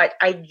what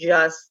I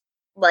just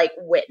like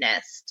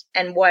witnessed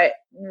and what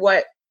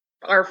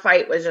our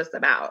fight was just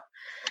about.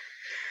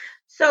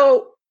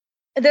 So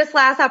this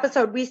last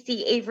episode, we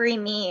see Avery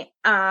meet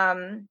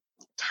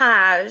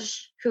Taj,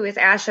 who is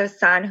Ash's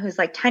son, who's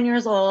like 10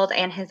 years old,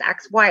 and his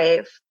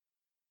ex-wife.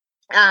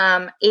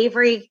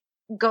 Avery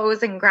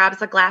goes and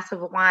grabs a glass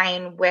of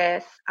wine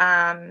with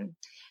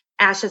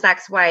Ash's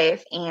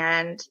ex-wife,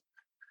 and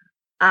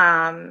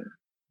some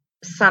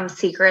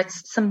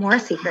more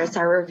secrets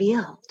are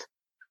revealed.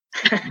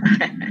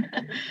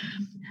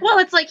 Well,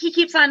 it's like he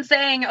keeps on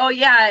saying, oh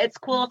yeah, it's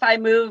cool if I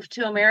move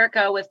to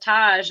America with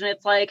Taj. And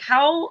it's like,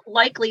 how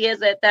likely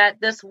is it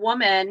that this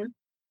woman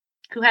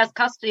who has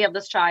custody of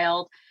this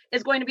child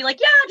is going to be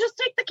like, yeah, just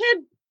take the kid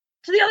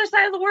to the other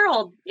side of the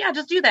world. Yeah,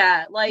 just do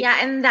that. Like, yeah.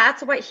 And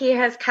that's what he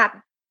has kept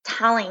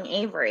telling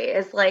Avery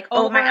is like,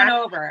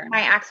 over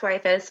my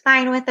ex-wife is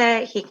fine with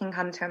it. He can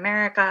come to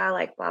America,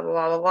 like blah, blah,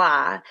 blah, blah,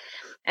 blah.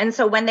 And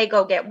so when they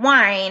go get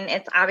wine,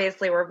 it's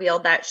obviously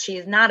revealed that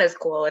she's not as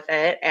cool with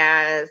it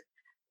as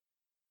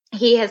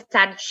he has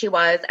said she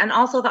was. And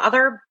also the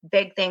other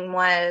big thing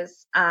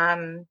was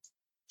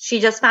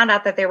she just found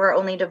out that they were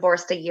only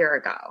divorced a year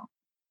ago.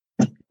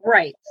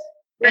 Right.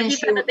 And he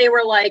said that they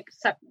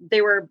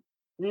were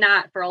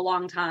not for a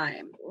long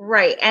time.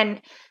 Right.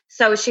 And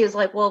so she was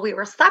like, well, we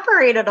were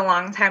separated a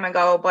long time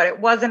ago, but it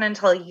wasn't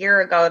until a year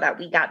ago that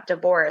we got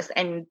divorced.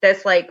 And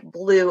this like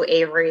blew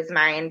Avery's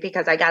mind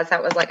because I guess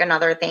that was like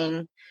another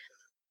thing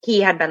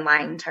he had been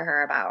lying to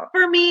her about.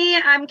 For me,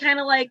 I'm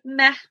kind of like,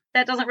 meh,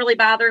 that doesn't really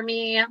bother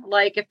me.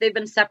 Like, if they've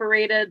been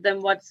separated,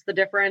 then what's the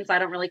difference? I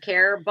don't really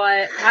care.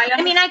 But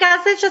I mean, I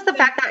guess it's just the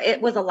fact that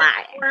it was a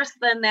lie. Worse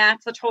than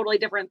that's a totally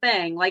different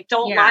thing. Like,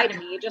 don't lie to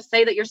me. Just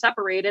say that you're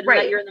separated and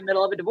that you're in the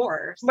middle of a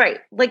divorce. Right.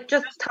 Like,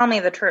 just tell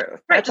me the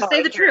truth. Right. Just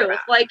say the truth.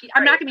 Like,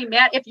 I'm not going to be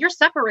mad. If you're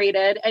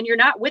separated and you're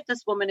not with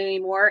this woman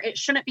anymore, it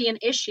shouldn't be an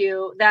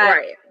issue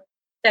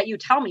that you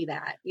tell me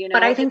that, you know?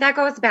 But I think that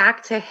goes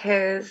back to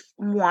his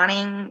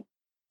wanting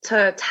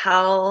to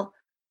tell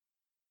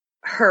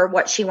her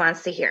what she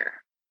wants to hear.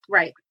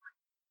 Right.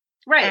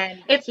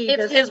 And it's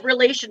his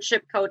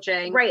relationship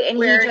coaching. Right.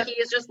 And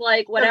he's just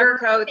like, whatever.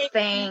 Coats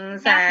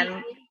things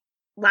and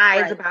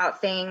lies about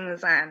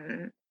things.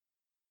 And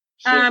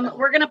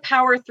we're going to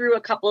power through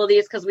a couple of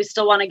these because we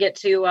still want to get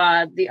to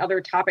the other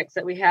topics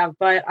that we have.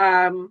 But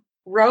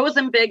Rose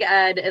and Big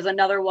Ed is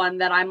another one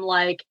that I'm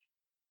like,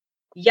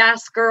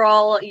 yes,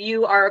 girl,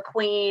 you are a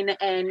queen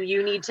and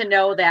you need to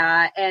know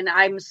that. And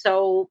I'm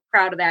so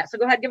proud of that. So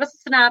go ahead, give us a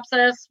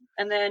synopsis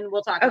and then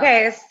we'll talk about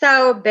it.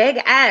 So Big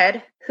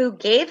Ed, who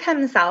gave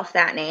himself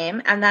that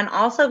name and then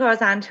also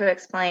goes on to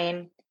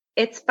explain,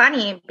 it's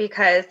funny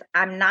because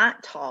I'm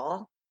not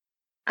tall.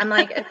 I'm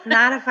like, it's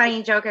not a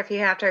funny joke if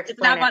you have to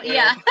explain it.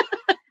 Yeah.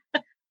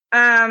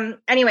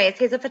 Anyways,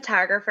 he's a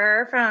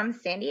photographer from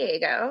San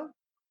Diego.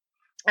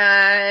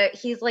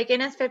 He's like in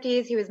his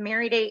 50s. He was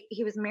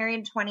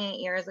married 28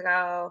 years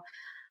ago,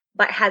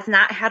 but has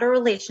not had a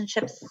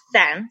relationship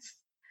since.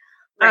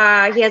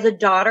 Right. He has a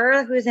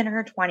daughter who's in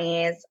her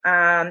 20s.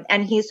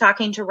 And he's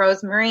talking to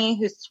Rosemary,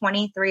 who's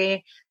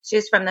 23.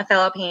 She's from the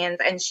Philippines,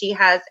 and she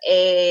has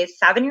a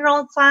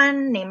 7-year-old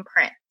son named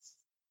Prince.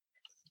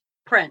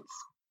 Prince.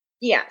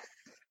 Yes.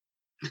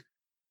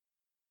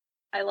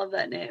 I love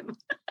that name.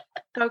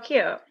 So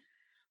cute.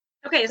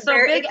 Okay, so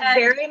Big Ed,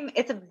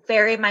 it's a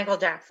very Michael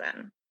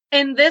Jackson.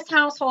 In this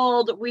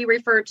household, we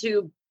refer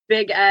to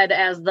Big Ed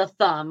as the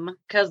thumb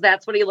because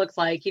that's what he looks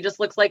like. He just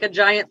looks like a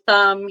giant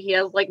thumb. He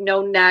has like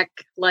no neck,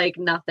 like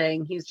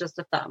nothing. He's just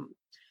a thumb.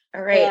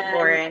 All right,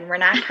 Lauren, we're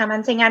not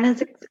commenting on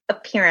his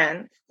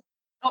appearance.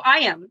 Oh, I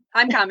am.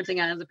 I'm commenting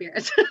on his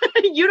appearance.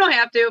 You don't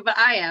have to, but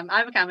I am.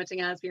 I'm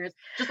commenting on his appearance.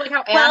 Just like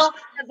how Ash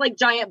has like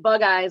giant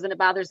bug eyes and it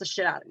bothers the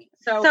shit out of me.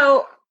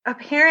 So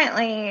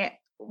apparently...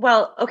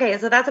 Well, okay,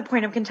 so that's a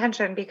point of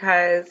contention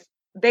because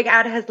Big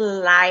Ed has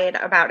lied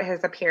about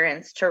his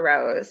appearance to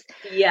Rose.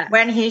 Yeah.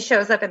 When he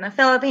shows up in the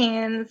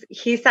Philippines,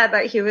 he said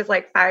that he was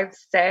like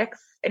 5'6",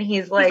 and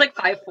he's like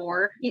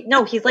 5'4".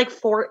 No, he's like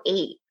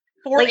 4'8".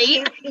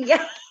 4'8"?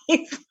 Yeah,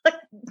 he's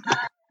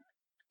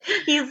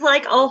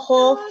like a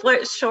whole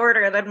foot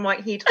shorter than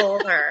what he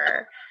told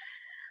her.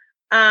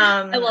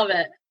 I love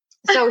it.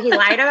 So he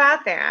lied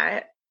about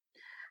that.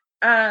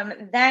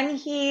 Then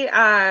he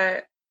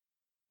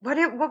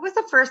What was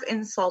the first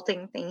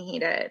insulting thing he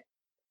did?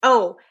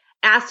 Oh,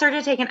 asked her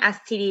to take an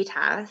STD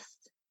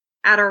test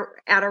at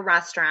a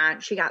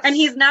restaurant. She got, and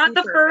he's not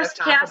the first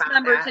cast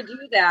member to do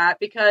that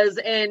because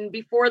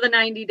before the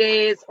 90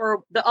 days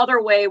or the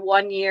other way,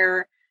 1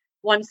 year,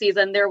 one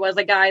season, there was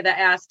a guy that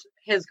asked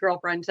his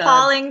girlfriend to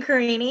Paul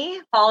Incarini,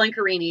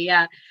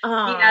 yeah. He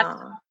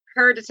asked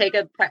her to take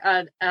a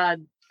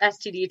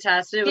STD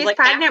test. And it was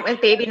pregnant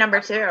with baby number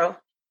 2.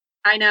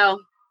 I know.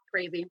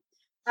 Crazy.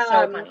 So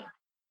funny.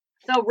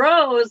 So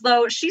Rose,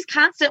 though, she's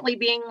constantly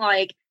being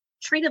like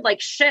treated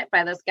like shit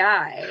by this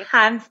guy.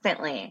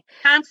 Constantly.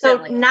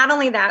 So not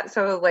only that,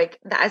 so like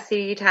the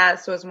STD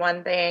test was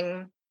one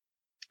thing.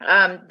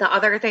 The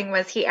other thing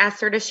was he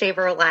asked her to shave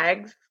her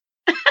legs.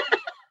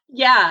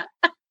 Yeah.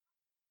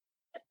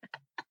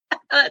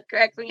 That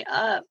cracks me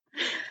up.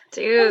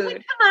 Dude.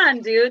 Like, come on,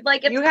 dude.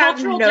 Like, it's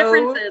cultural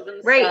differences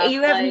and right, stuff.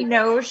 You have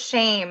no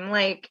shame.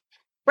 Like,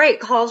 right,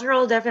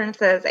 cultural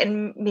differences.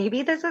 And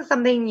maybe this is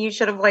something you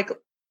should have, like,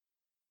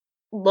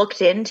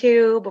 looked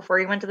into before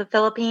you went to the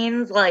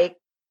Philippines. Like,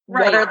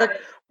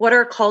 what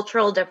are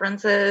cultural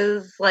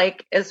differences,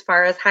 like, as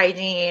far as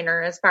hygiene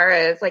or as far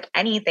as, like,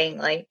 anything?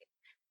 Like,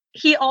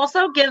 he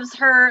also gives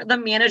her the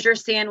manager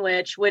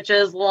sandwich, which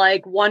is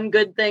like one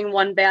good thing,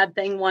 one bad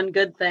thing, one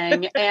good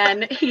thing.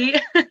 And he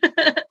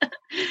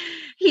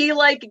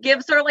like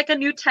gives her like a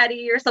new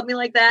teddy or something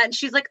like that. And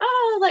she's like,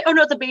 oh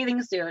no, it's a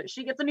bathing suit.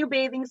 She gets a new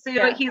bathing suit.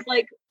 Yeah. He's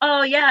like,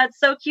 oh yeah, it's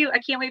so cute. I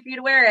can't wait for you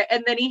to wear it.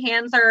 And then he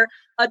hands her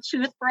a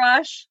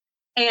toothbrush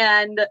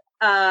and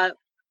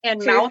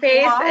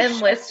toothpaste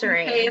and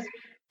Listerine.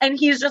 And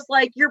he's just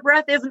like, your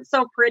breath isn't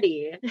so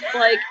pretty.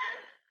 Like,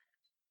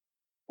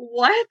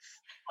 what?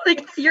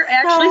 Like, you're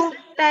actually so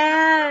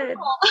bad.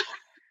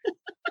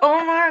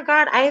 Oh my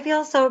God, I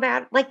feel so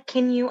bad. Like,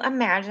 can you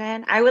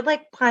imagine? I would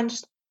like punch.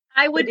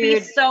 I would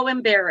be so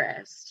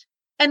embarrassed.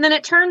 And then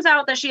it turns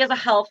out that she has a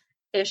health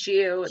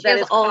issue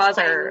that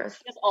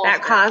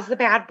caused the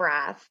bad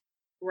breath.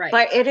 Right.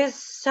 But it is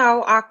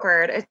so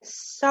awkward.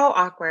 It's so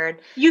awkward.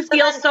 You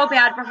feel so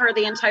bad for her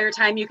the entire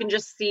time. You can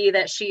just see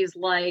that she's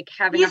like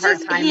having a hard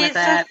time with it. He's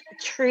just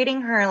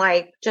treating her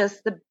like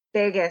just the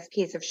biggest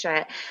piece of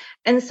shit.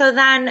 And so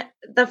then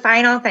the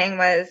final thing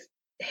was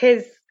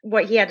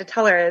what he had to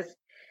tell her is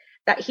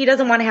that he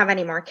doesn't want to have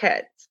any more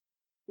kids.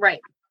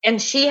 Right.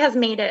 And she has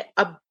made it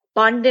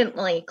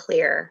abundantly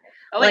clear.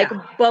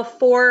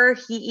 Before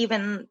he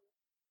even,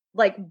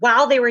 like,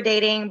 while they were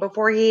dating,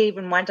 before he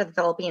even went to the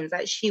Philippines,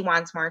 that she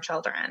wants more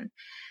children.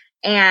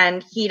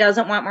 And he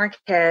doesn't want more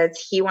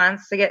kids. He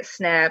wants to get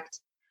snipped.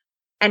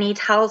 And he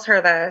tells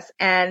her this,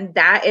 and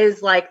that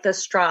is like the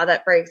straw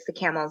that breaks the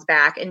camel's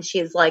back. And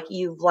she's like,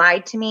 you've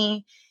lied to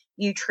me.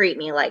 You treat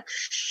me like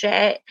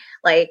shit.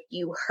 Like,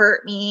 you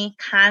hurt me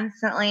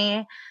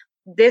constantly.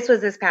 This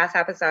was this past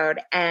episode.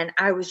 And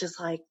I was just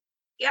like,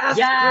 yes.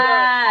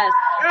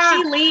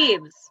 She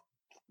leaves.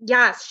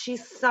 Yes, she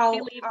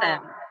leaves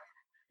him.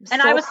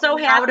 And I was so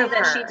happy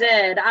that she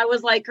did. I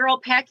was like, girl,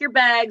 pack your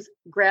bags,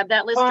 grab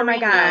that Listerine. Oh my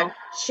God.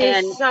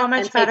 She's so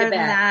much better than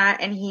that.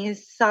 And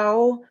he's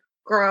so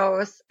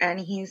gross, and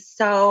he's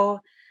so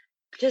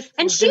just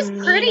and she's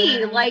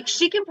pretty. Like,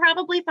 she can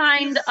probably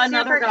find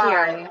another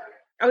guy. Cute.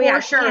 Oh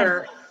yeah,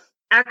 sure.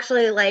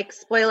 Actually, like,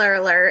 spoiler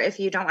alert, if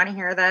you don't want to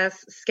hear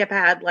this, skip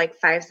ahead like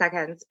 5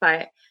 seconds.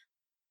 But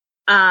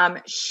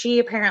she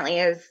apparently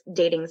is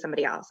dating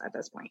somebody else at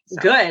this point.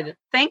 So. Good.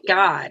 Thank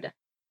God.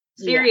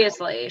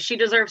 Seriously, she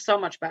deserves so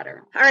much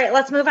better. All right,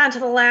 let's move on to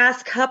the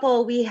last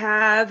couple. We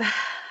have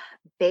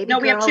baby. No,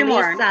 we have two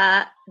more.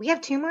 We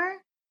have two more.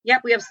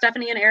 Yep, we have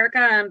Stephanie and Erica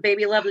and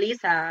baby love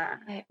Lisa.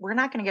 We're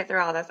not going to get through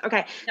all this.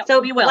 Okay, no,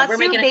 so we will. We're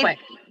making it quick.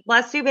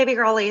 Let's do baby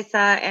girl Lisa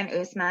and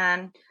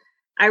Usman.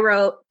 I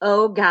wrote,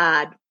 oh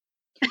God.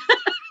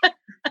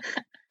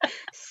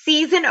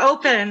 Season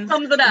opens.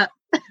 Sums it up.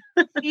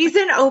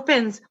 Season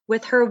opens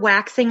with her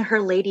waxing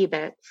her lady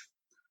bits.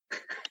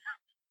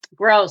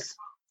 Gross.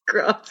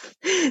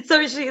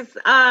 So she's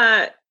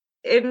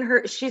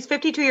she's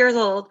 52 years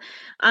old.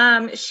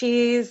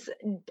 She's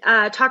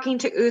talking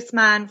to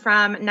Usman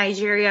from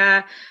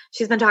Nigeria.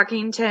 She's been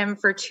talking to him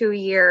for 2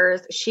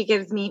 years. She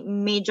gives me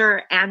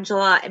major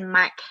Angela and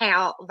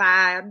Michael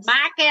vibes.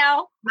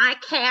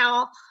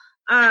 Michael.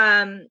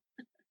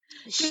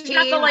 She's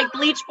got the like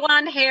bleach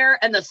blonde hair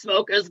and the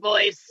smoker's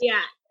voice.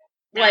 Yeah.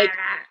 Like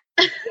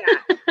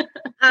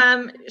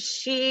yeah.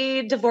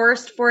 She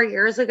divorced 4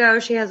 years ago.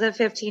 She has a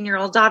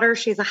 15-year-old daughter.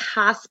 She's a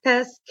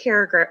hospice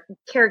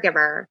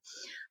caregiver.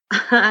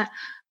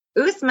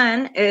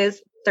 Usman is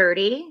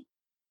 30.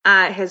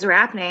 His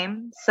rap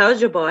name,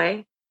 Soulja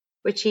Boy,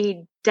 which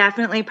he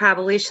definitely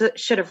probably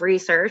should have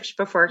researched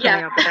before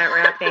coming up with that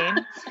rap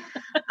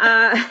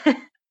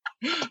name.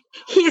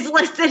 He's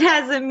listed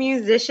as a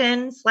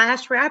musician /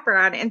 rapper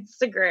on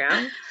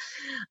Instagram.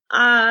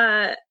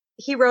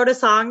 He wrote a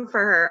song for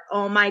her.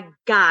 Oh my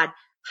God.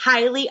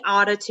 Highly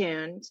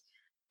auto-tuned.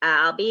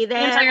 I'll be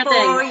there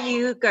for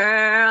you,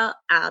 girl.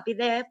 I'll be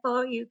there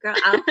for you, girl.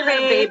 I'll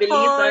pray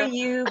for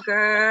you,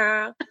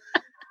 girl.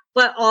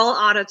 But all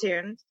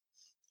auto-tuned.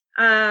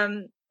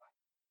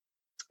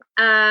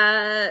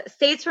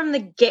 States from the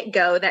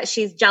get-go that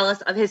she's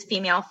jealous of his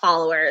female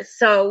followers.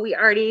 So we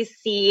already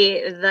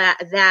see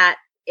that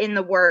in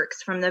the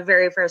works from the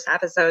very first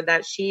episode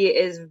that she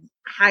is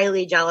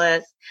highly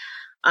jealous.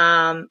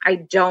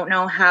 I don't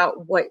know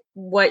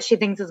what she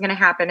thinks is going to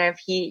happen if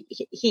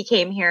he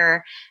came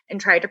here and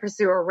tried to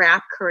pursue a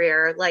rap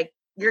career. Like,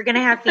 you're going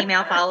to have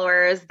female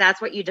followers. That's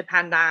what you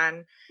depend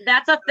on.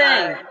 That's a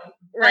thing.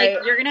 Right.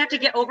 Like, you're going to have to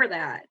get over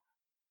that.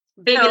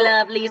 Baby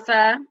love,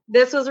 Lisa.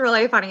 This was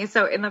really funny.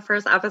 So in the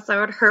first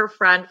episode, her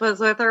friend was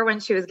with her when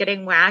she was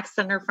getting waxed,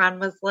 and her friend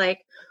was like,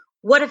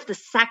 what if the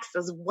sex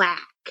is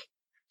whack?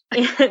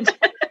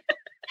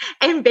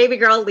 And baby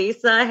girl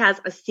Lisa has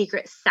a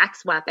secret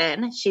sex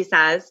weapon. She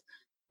says,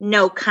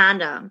 no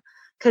condom,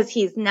 because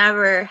he's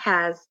never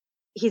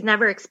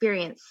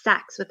experienced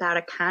sex without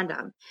a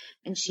condom.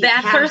 And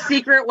that's her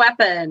secret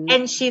weapon.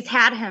 And she's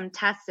had him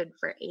tested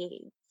for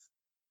AIDS.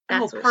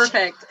 That's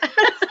perfect.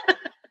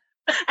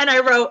 And I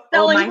wrote,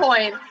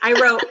 point. I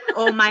wrote,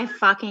 oh my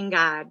fucking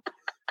God.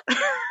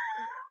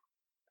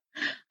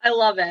 I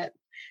love it.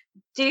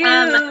 Dude.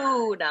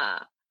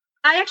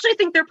 I actually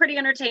think they're pretty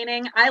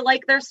entertaining. I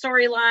like their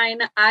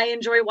storyline. I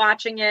enjoy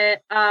watching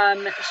it.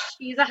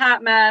 She's a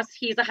hot mess.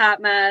 He's a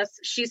hot mess.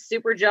 She's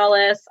super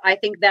jealous. I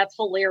think that's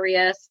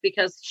hilarious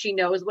because she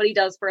knows what he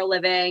does for a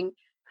living.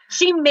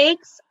 She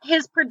makes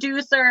his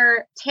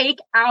producer take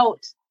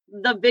out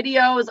the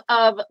videos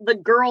of the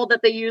girl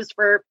that they used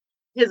for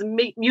his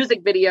music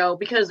video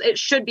because it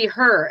should be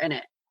her in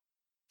it.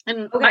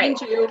 And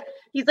mind you,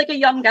 he's like a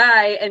young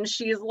guy and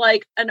she's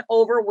like an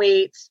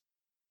overweight,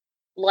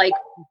 like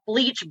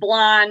bleach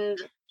blonde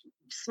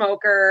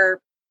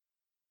smoker,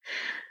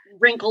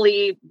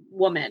 wrinkly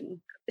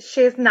woman.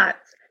 She's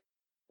nuts.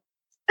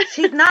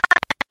 She's not.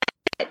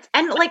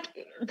 And like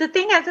the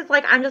thing is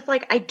like I'm just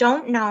like I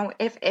don't know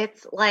if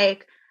it's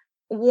like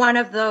one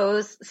of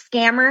those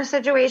scammer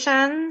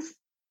situations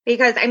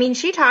because I mean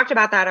she talked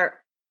about that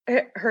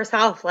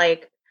herself.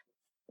 Like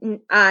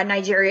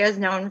Nigeria is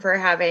known for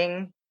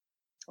having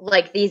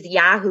like these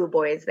Yahoo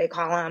boys, they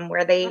call them,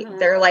 where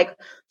their like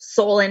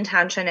sole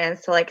intention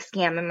is to like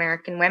scam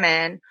American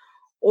women.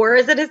 Or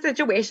is it a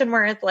situation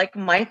where it's like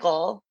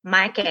Michael,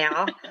 where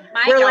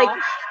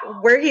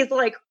he's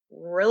like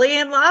really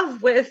in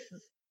love with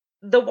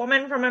the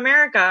woman from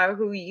America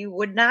who you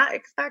would not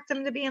expect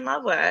him to be in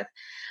love with?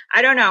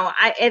 I don't know.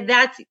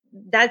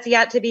 That's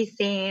yet to be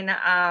seen.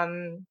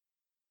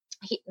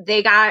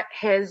 They got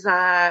his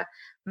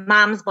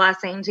mom's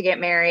blessing to get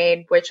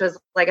married, which was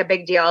like a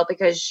big deal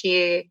because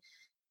she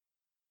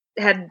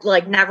had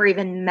like never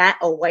even met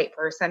a white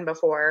person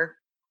before,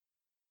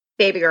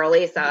 baby girl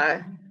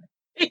Lisa.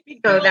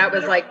 So that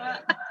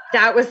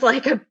was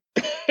like a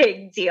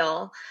big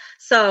deal.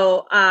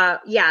 So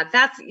yeah,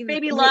 that's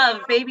baby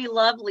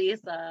love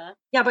Lisa.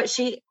 Yeah, but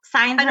she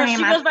signs her name.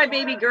 She goes by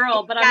baby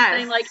girl, but I'm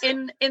saying like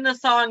in the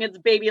song it's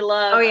baby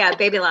love. Oh yeah,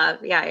 baby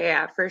love.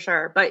 Yeah, for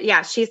sure. But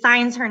yeah, she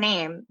signs her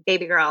name,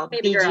 baby girl,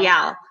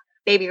 BGL.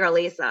 Baby girl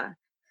Lisa.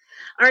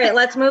 All right,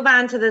 let's move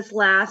on to this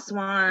last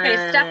one.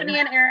 Okay, Stephanie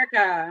and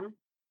Erica.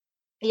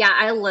 Yeah,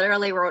 I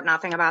literally wrote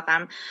nothing about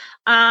them.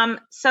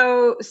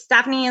 So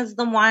Stephanie is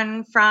the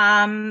one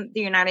from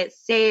the United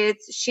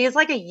States. She's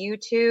like a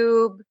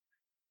YouTube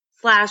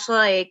 /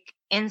 like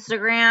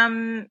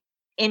Instagram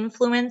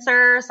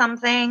influencer or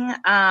something.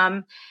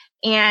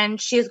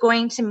 And she's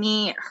going to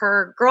meet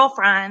her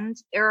girlfriend,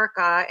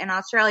 Erica, in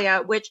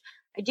Australia, which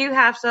I do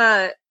have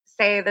to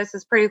say this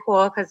is pretty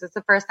cool because it's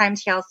the first time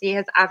TLC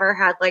has ever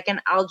had like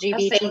an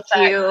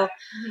LGBTQ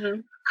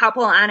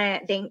couple on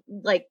it.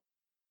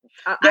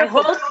 They're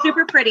both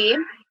super pretty.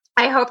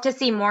 I hope to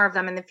see more of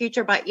them in the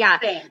future, but yeah,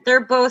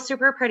 they're both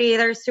super pretty.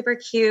 They're super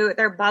cute.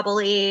 They're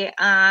bubbly.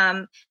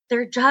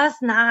 They're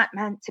just not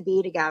meant to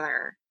be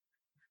together.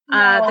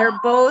 No. They're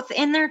both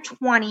in their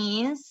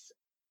 20s.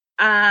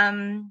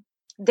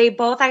 They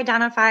both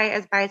identify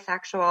as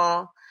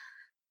bisexual.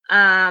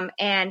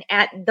 And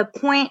at the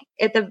point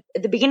at the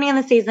beginning of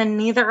the season,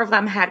 neither of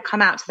them had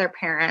come out to their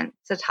parents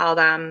to tell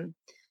them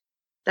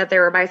that they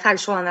were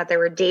bisexual and that they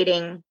were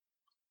dating.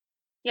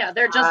 Yeah,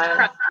 they're just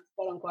friends,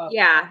 quote unquote.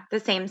 Yeah, the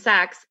same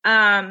sex.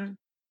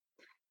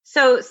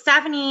 So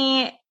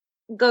Stephanie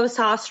goes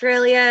to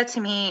Australia to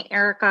meet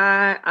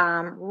Erica.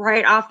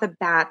 Right off the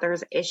bat,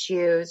 there's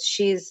issues.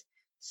 She's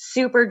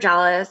super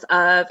jealous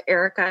of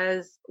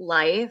Erica's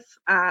life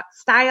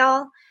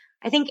style.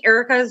 I think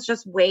Erica is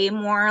just way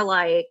more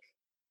like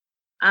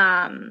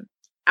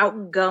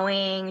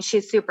outgoing.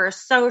 She's super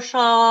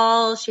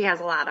social. She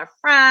has a lot of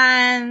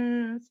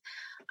friends.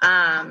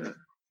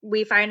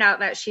 We find out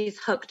that she's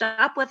hooked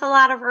up with a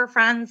lot of her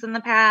friends in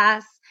the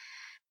past.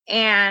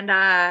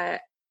 And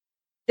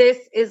this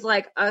is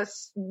like a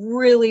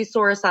really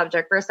sore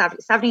subject for Stephanie.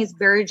 Stephanie's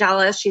very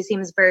jealous. She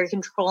seems very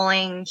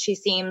controlling. She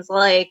seems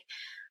like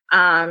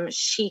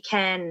she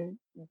can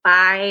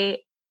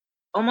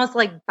almost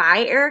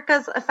buy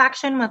Erica's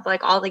affection with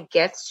like all the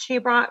gifts she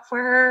brought for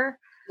her.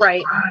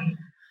 Right.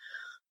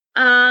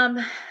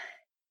 Yeah,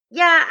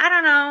 I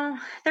don't know.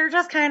 They're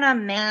just kind of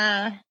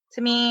meh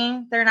to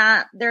me. Their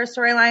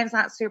storyline's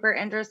not super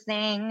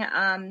interesting.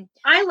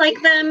 I like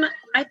them.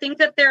 I think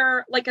that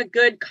they're like a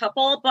good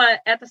couple, but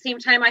at the same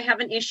time, I have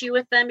an issue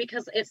with them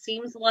because it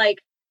seems like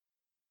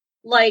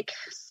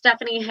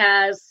Stephanie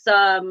has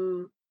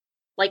some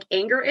like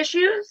anger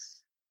issues.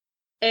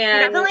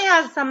 And she definitely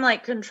has some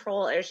like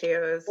control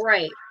issues.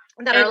 Right.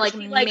 That are like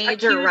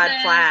major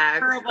red flags.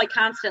 Her of like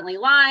constantly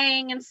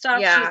lying and stuff.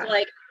 Yeah. She's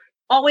like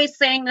always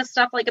saying this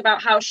stuff like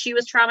about how she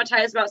was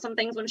traumatized about some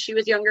things when she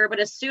was younger. But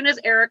as soon as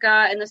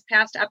Erica in this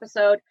past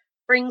episode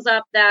brings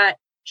up that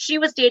she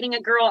was dating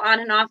a girl on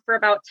and off for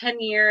about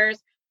 10 years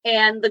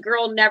and the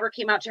girl never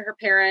came out to her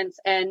parents,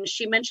 and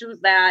she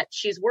mentions that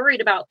she's worried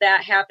about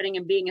that happening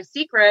and being a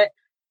secret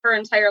her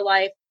entire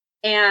life,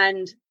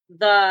 and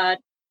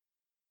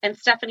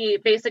Stephanie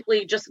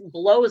basically just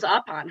blows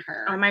up on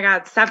her. Oh my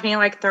God. Stephanie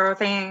like throw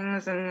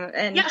things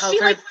and yeah, she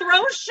like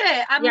throws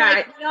shit. I'm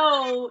like,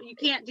 no, you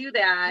can't do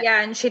that.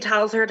 Yeah. And she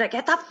tells her to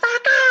get the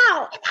fuck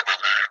out.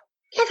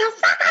 Get the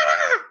fuck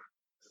out.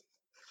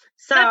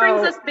 So that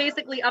brings us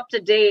basically up to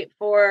date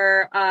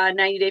for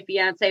 90 Day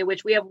Fiancé,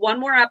 which we have one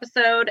more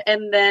episode.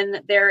 And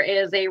then there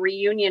is a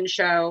reunion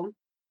show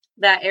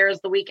that airs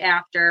the week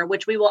after,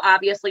 which we will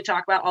obviously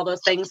talk about all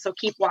those things. So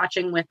keep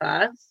watching with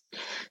us.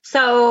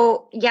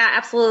 So yeah,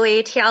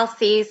 absolutely.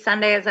 TLC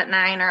Sundays at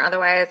 9, or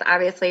otherwise,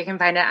 obviously you can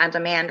find it on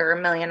demand or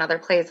a million other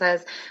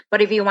places.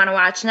 But if you want to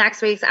watch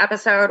next week's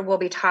episode, we'll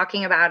be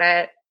talking about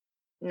it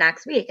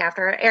next week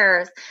after it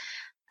airs.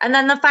 And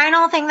then the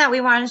final thing that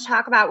we wanted to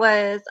talk about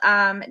was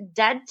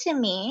Dead to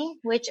Me,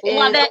 which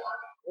Love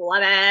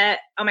it.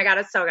 Oh my God,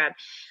 it's so good.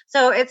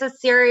 So it's a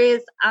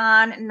series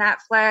on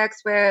Netflix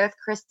with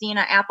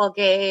Christina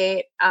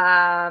Applegate.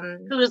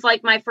 Who's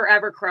like my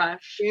forever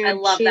crush. Dude, I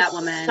love that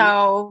woman.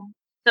 So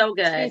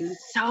good. She's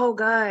so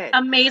good.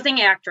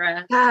 Amazing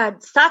actress.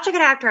 God, such a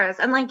good actress.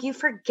 And like you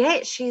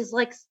forget she's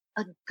like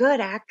a good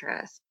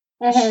actress.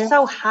 Mm-hmm. She's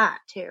so hot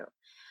too.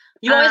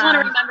 You always want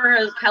to remember her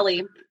as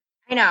Kelly.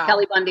 I know.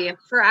 Kelly Bundy.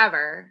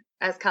 Forever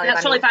as Kelly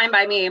That's Bundy. totally fine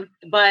by me.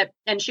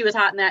 And she was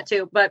hot in that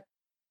too. But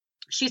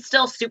she's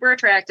still super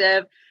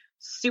attractive,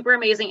 super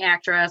amazing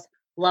actress.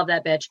 Love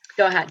that bitch.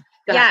 Go ahead.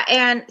 Yeah,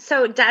 and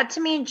so Dead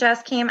to Me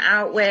just came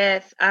out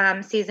with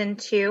season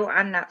 2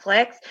 on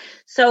Netflix.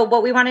 So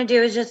what we want to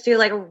do is just do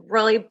like a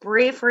really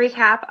brief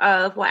recap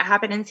of what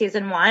happened in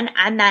season 1.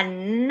 And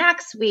then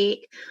next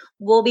week,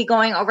 we'll be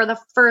going over the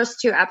first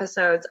 2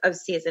 episodes of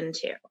season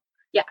 2.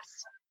 Yes.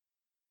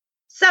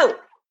 So,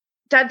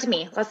 Dead to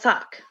Me, let's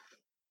talk.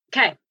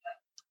 Okay.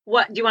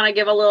 What, do you want to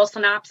give a little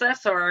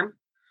synopsis or?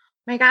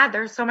 My God,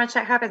 there's so much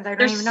that happens.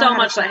 There's so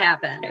much that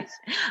happens.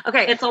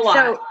 Okay. It's a lot.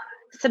 So,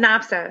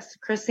 synopsis.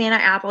 Christina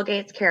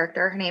Applegate's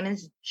character, her name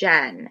is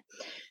Jen.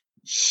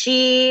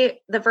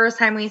 The first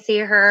time we see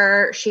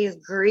her, she's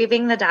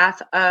grieving the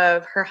death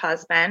of her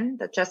husband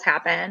that just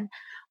happened.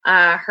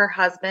 Her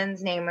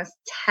husband's name was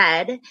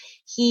Ted.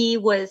 He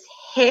was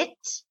hit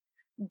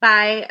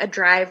by a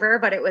driver,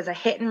 but it was a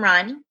hit and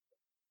run.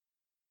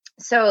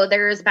 So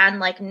there's been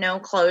like no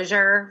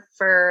closure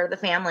for the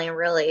family,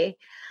 really.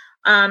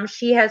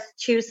 She has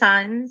 2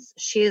 sons.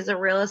 She's a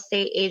real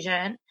estate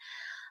agent.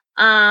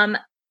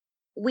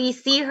 We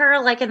see her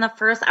like in the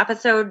first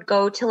episode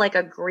go to like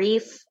a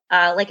grief,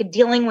 like a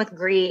dealing with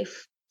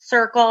grief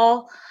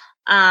circle.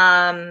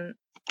 That's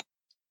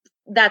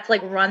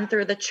like run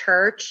through the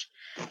church.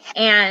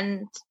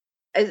 And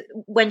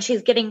when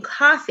she's getting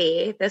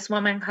coffee, this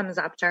woman comes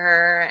up to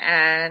her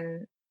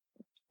and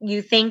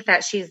you think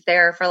that she's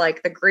there for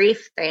like the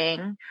grief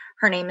thing.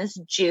 Her name is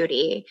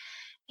Judy.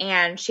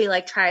 And she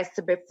like tries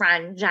to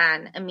befriend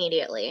Jen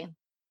immediately.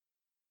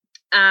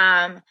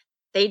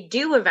 They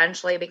do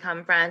eventually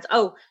become friends.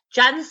 Oh,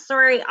 Jen's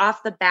story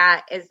off the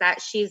bat is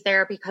that she's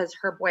there because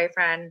her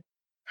boyfriend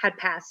had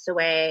passed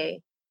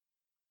away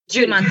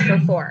 2 months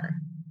before,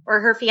 or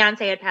her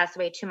fiance had passed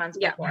away 2 months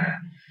before.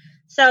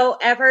 So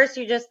at first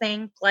you just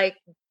think like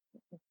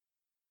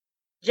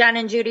Jen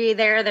and Judy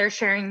they're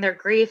sharing their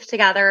grief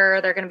together.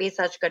 They're going to be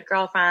such good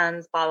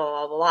girlfriends, blah, blah,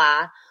 blah, blah,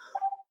 blah.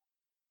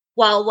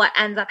 Well, what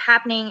ends up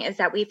happening is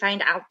that we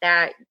find out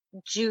that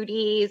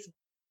Judy's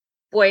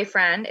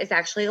boyfriend is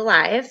actually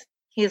alive.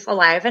 He's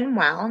alive and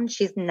well, and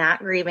she's not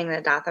grieving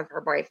the death of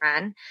her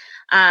boyfriend.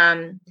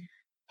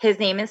 His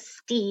name is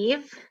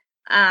Steve.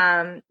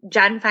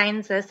 Jen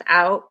finds this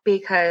out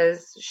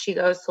because she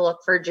goes to look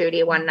for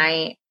Judy one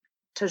night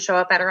to show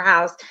up at her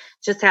house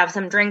just to have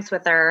some drinks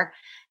with her.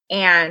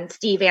 And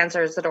Steve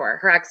answers the door.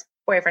 Her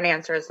ex-boyfriend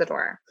answers the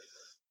door.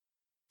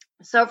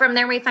 So from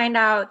there, we find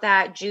out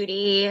that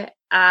Judy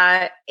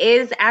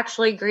is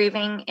actually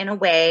grieving in a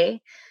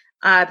way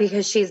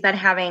because she's been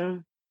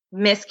having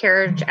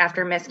miscarriage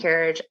after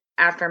miscarriage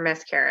after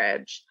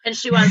miscarriage. And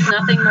she wants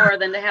nothing more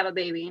than to have a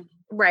baby.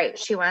 Right.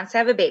 She wants to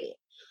have a baby.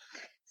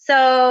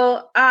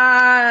 So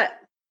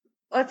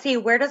let's see.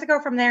 Where does it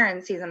go from there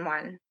in season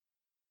 1?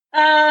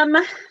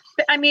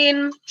 I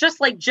mean,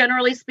 just like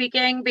generally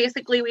speaking,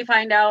 basically we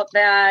find out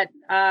that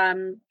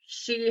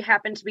she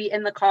happened to be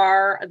in the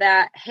car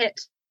that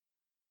hit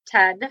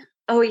Ted.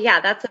 Oh, yeah,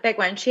 that's a big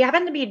one. She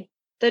happened to be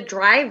the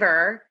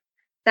driver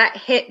that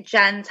hit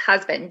Jen's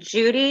husband.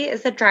 Judy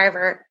is the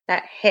driver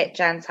that hit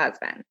Jen's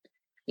husband.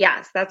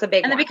 Yes, that's a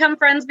big one. And they become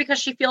friends because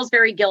she feels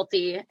very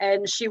guilty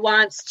and she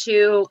wants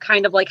to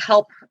kind of like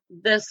help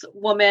this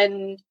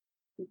woman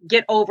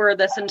get over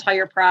this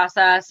entire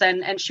process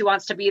and she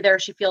wants to be there.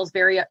 She feels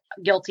very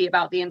guilty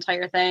about the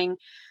entire thing.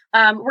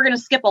 We're going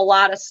to skip a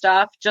lot of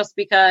stuff just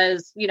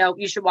because, you know,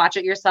 you should watch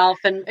it yourself.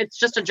 And it's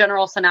just a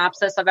general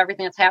synopsis of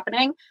everything that's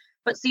happening.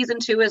 but season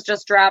 2 has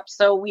just dropped.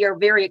 So we are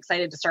very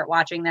excited to start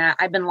watching that.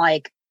 I've been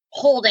like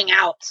holding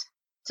out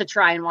to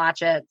try and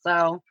watch it.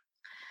 So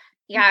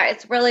yeah,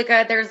 it's really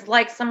good. There's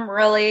like some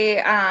really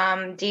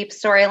deep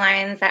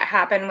storylines that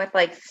happen with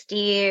like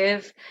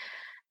Steve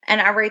and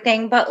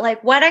everything. But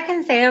like what I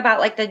can say about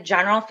like the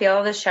general feel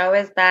of the show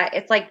is that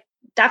it's like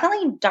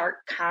definitely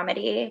dark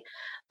comedy,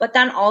 but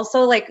then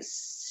also like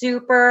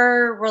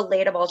super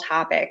relatable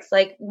topics.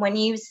 Like when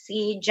you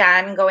see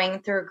Jen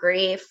going through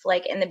grief,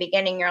 like in the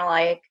beginning, you're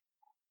like,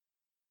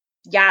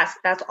 yes,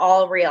 that's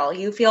all real.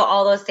 You feel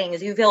all those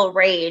things. You feel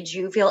rage,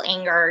 you feel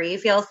anger, you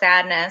feel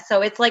sadness.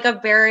 So it's like a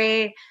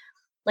very,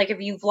 like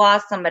if you've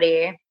lost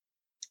somebody,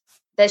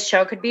 this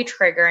show could be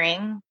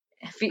triggering.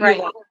 If you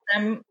lost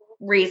them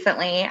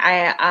recently,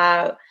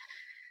 I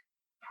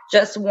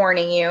just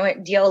warning you,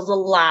 it deals a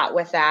lot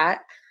with that.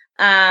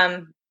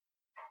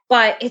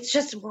 But it's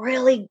just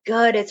really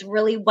good. It's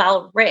really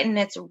well written.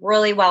 It's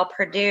really well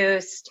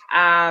produced.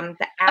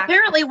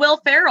 Apparently Will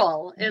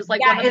Ferrell is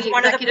like one of the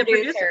executive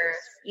producers.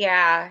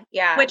 Yeah.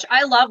 Which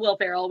I love Will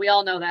Ferrell. We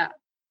all know that.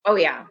 Oh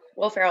yeah.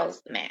 Will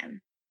Ferrell's the man.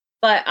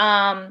 But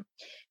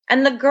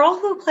and the girl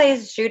who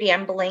plays Judy,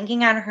 I'm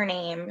blanking on her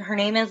name. Her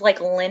name is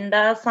like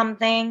Linda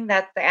something.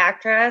 That's the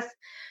actress.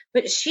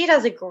 But she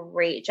does a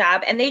great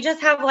job. And they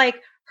just have like,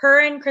 her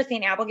and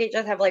Christine Applegate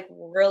just have like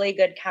really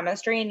good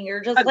chemistry, and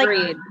you're just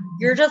Agreed.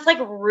 like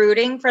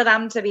rooting for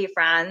them to be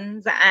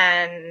friends,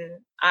 and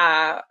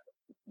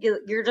you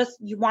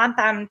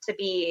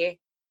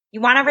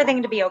want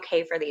everything to be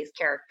okay for these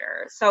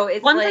characters. So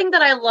it's one thing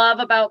that I love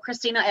about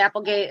Christina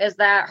Applegate is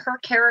that her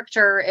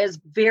character is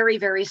very,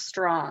 very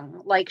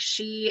strong. Like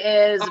she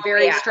is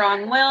very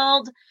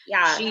strong-willed.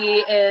 Yeah. She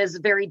is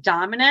very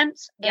dominant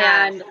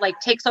and like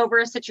takes over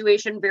a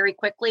situation very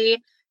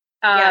quickly.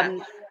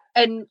 And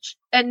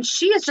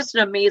she is just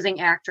an amazing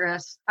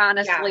actress,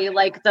 honestly.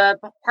 Like the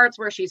parts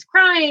where she's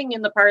crying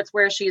and the parts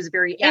where she's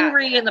very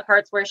angry and the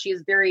parts where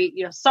she's very,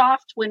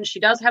 soft when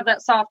she does have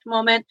that soft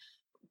moment.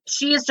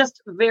 She is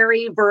just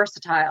very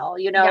versatile.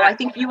 I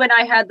think you and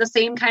I had the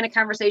same kind of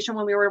conversation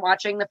when we were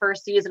watching the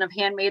first season of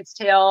Handmaid's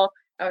Tale.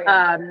 Oh,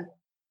 yeah.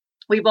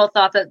 We both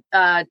thought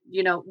that,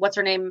 what's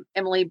her name?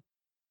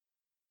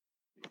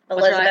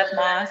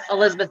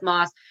 Elizabeth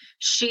Moss.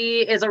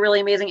 She is a really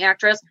amazing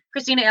actress.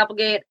 Christina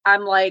Applegate,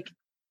 I'm like,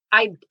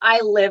 I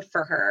live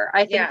for her.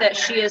 I think that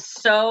she is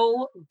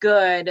so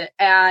good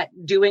at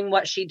doing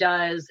what she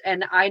does.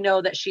 And I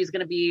know that she's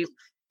going to be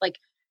like,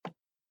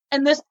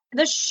 and this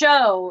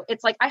show,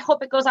 it's like, I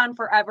hope it goes on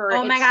forever.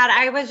 Oh my God.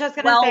 I was just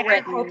going to say,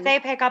 I hope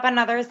they pick up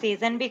another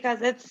season because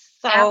it's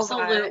so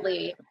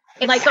absolutely good.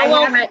 It's like so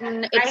well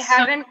written. I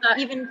haven't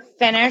even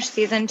finished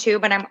season 2,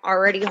 but I'm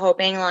already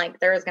hoping like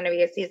there's going to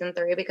be a season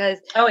 3 because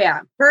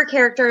her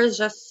character is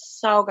just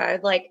so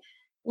good. Like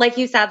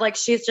you said, like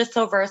she's just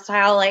so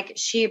versatile. Like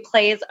she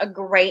plays a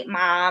great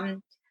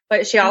mom,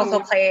 but she also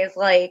plays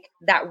like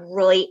that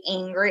really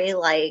angry,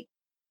 like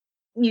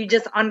you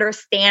just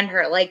understand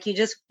her. Like you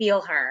just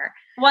feel her.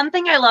 One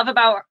thing I love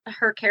about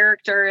her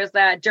character is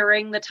that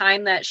during the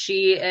time that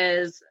she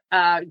is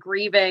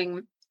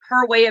grieving,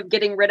 her way of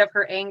getting rid of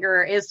her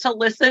anger is to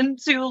listen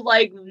to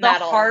like the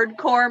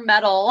hardcore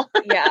metal.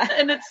 Yeah.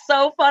 And it's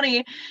so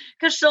funny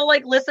because she'll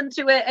like listen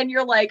to it and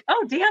you're like,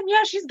 oh damn,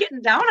 yeah, she's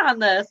getting down on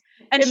this.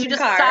 And she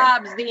just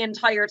sobs the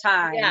entire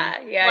time.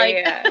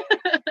 Yeah.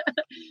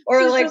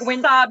 Or she's like just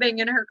when sobbing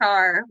in her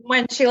car.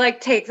 When she like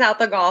takes out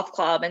the golf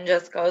club and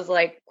just goes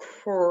like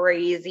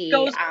crazy.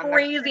 On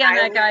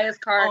that guy's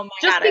car. Oh my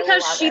just God,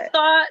 because she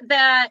thought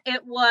that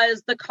it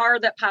was the car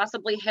that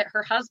possibly hit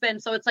her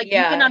husband. So it's like you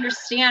can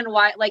understand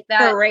why like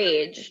that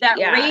rage.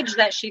 Rage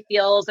that she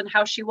feels and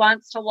how she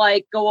wants to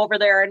like go over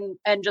there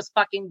and just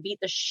fucking beat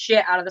the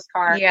shit out of this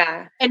car.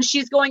 Yeah. And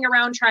she's going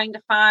around trying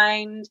to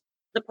find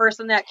the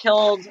person that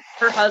killed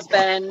her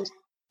husband.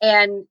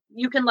 And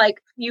you can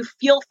like, you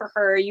feel for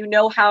her,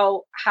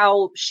 how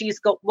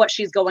what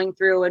she's going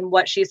through and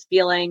what she's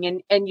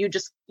feeling. And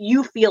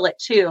you feel it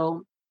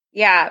too.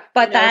 Yeah.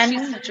 But then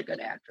she's such a good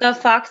actress. The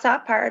fucked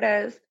up part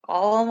is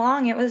all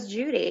along it was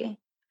Judy.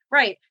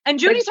 Right. And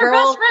Judy's her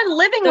best friend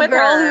living with her. The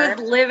girl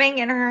who's living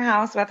in her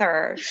house with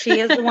her. She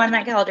is the one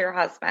that killed your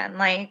husband.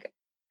 Like,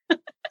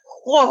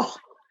 whoa,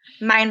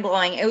 mind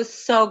blowing. It was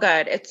so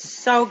good. It's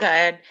so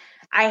good.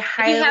 If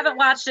you haven't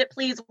watched it,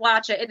 please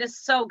watch it. It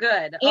is so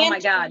good. Oh my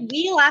God.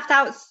 We left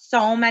out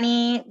so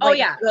many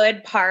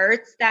good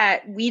parts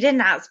that we did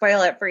not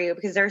spoil it for you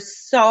because there's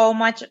so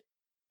much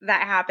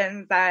that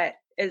happens that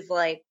is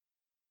like.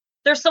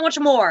 There's so much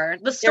more.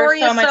 The story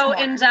is so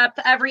in depth.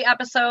 Every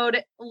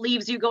episode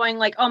leaves you going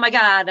like, oh my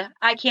God,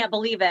 I can't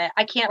believe it.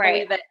 I can't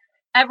believe it.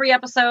 Every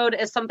episode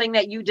is something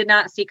that you did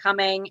not see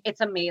coming.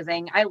 It's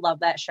amazing. I love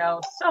that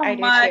show so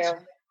much. Do too.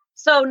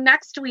 So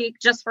next week,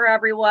 just for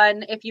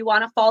everyone, if you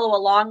want to follow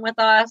along with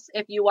us,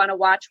 if you want to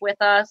watch with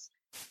us,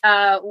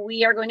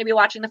 we are going to be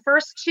watching the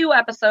first 2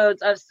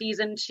 episodes of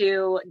season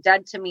 2,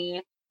 Dead to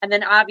Me. And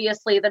then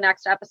obviously the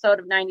next episode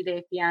of 90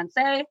 Day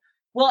Fiancé.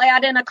 We'll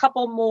add in a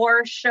couple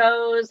more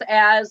shows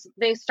as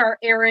they start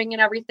airing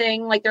and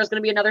everything. Like there's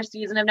going to be another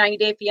season of 90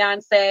 Day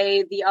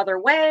Fiancé The Other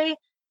Way.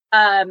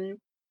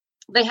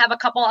 They have a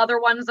couple other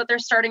ones that they're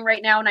starting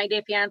right now. 90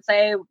 Day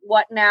Fiance,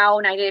 What Now?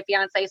 90 Day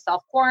Fiance,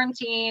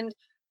 Self-Quarantined.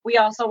 We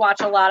also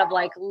watch a lot of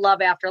like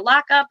Love After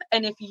Lockup.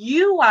 And if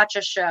you watch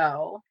a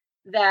show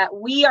that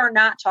we are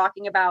not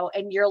talking about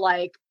and you're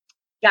like,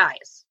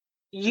 guys,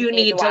 you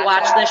need to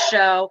watch this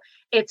show.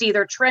 It's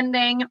either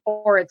trending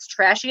or it's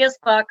trashy as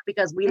fuck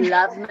because we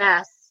love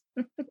mess.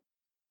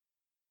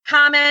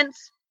 Comment,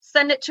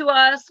 send it to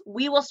us.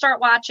 We will start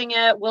watching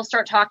it. We'll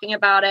start talking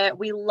about it.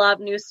 We love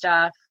new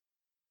stuff.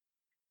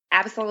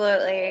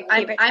 Absolutely.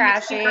 Keep it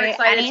trashy. I'm super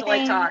excited to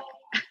like talk.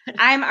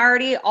 I'm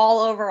already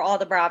all over all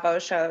the Bravo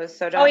shows.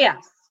 So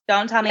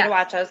don't tell me to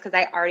watch those because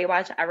I already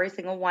watch every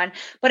single one.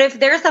 But if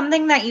there's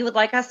something that you would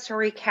like us to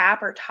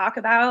recap or talk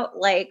about,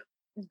 like,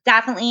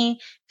 definitely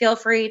feel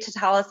free to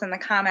tell us in the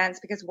comments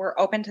because we're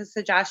open to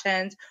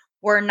suggestions.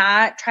 We're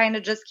not trying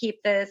to just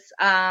keep this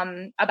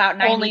about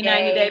 90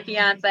 Day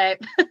Fiance.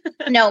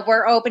 No,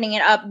 we're opening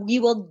it up. We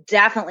will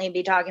definitely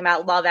be talking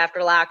about Love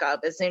After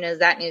Lockup as soon as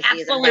that new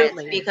season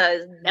hits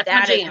because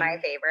that is my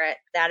favorite.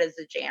 That is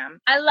the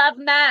jam. I love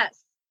mess.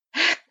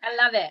 I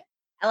love it.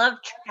 I love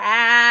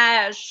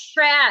trash.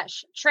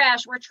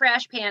 Trash. We're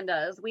trash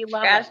pandas. We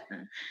love it.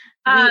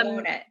 We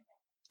own it.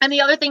 And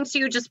the other thing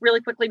too, just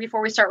really quickly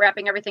before we start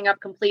wrapping everything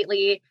up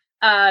completely,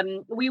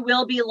 we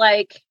will be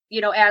like,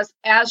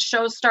 as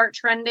shows start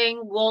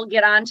trending, we'll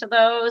get onto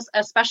those,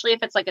 especially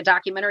if it's like a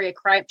documentary,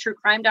 true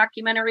crime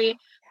documentary.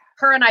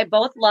 Her and I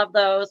both love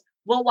those.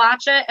 We'll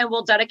watch it and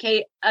we'll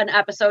dedicate an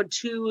episode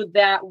to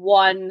that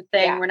one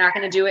thing. Yeah. We're not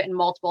going to do it in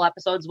multiple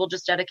episodes. We'll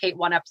just dedicate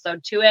one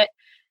episode to it.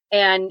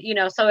 And,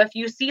 so if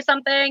you see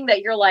something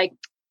that you're like,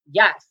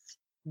 yes,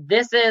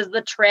 this is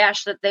the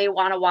trash that they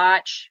want to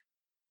watch,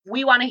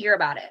 we want to hear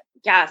about it.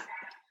 Yes.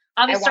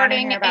 I'll be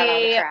starting a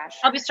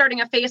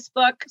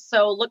Facebook,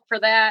 so look for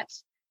that.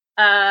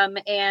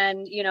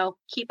 And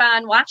keep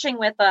on watching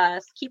with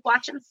us. Keep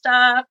watching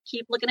stuff.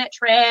 Keep looking at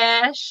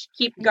trash.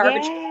 Keep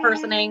garbage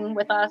personing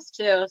with us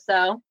too.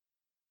 So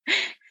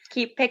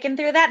keep picking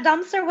through that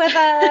dumpster with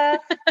us.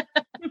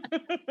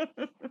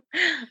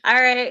 All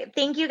right.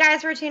 Thank you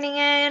guys for tuning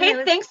in.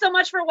 Hey, thanks so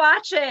much for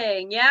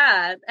watching.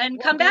 Yeah.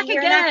 And come back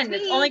again.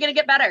 It's only going to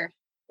get better.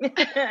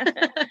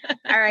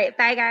 All right.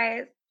 Bye,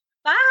 guys.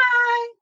 Bye.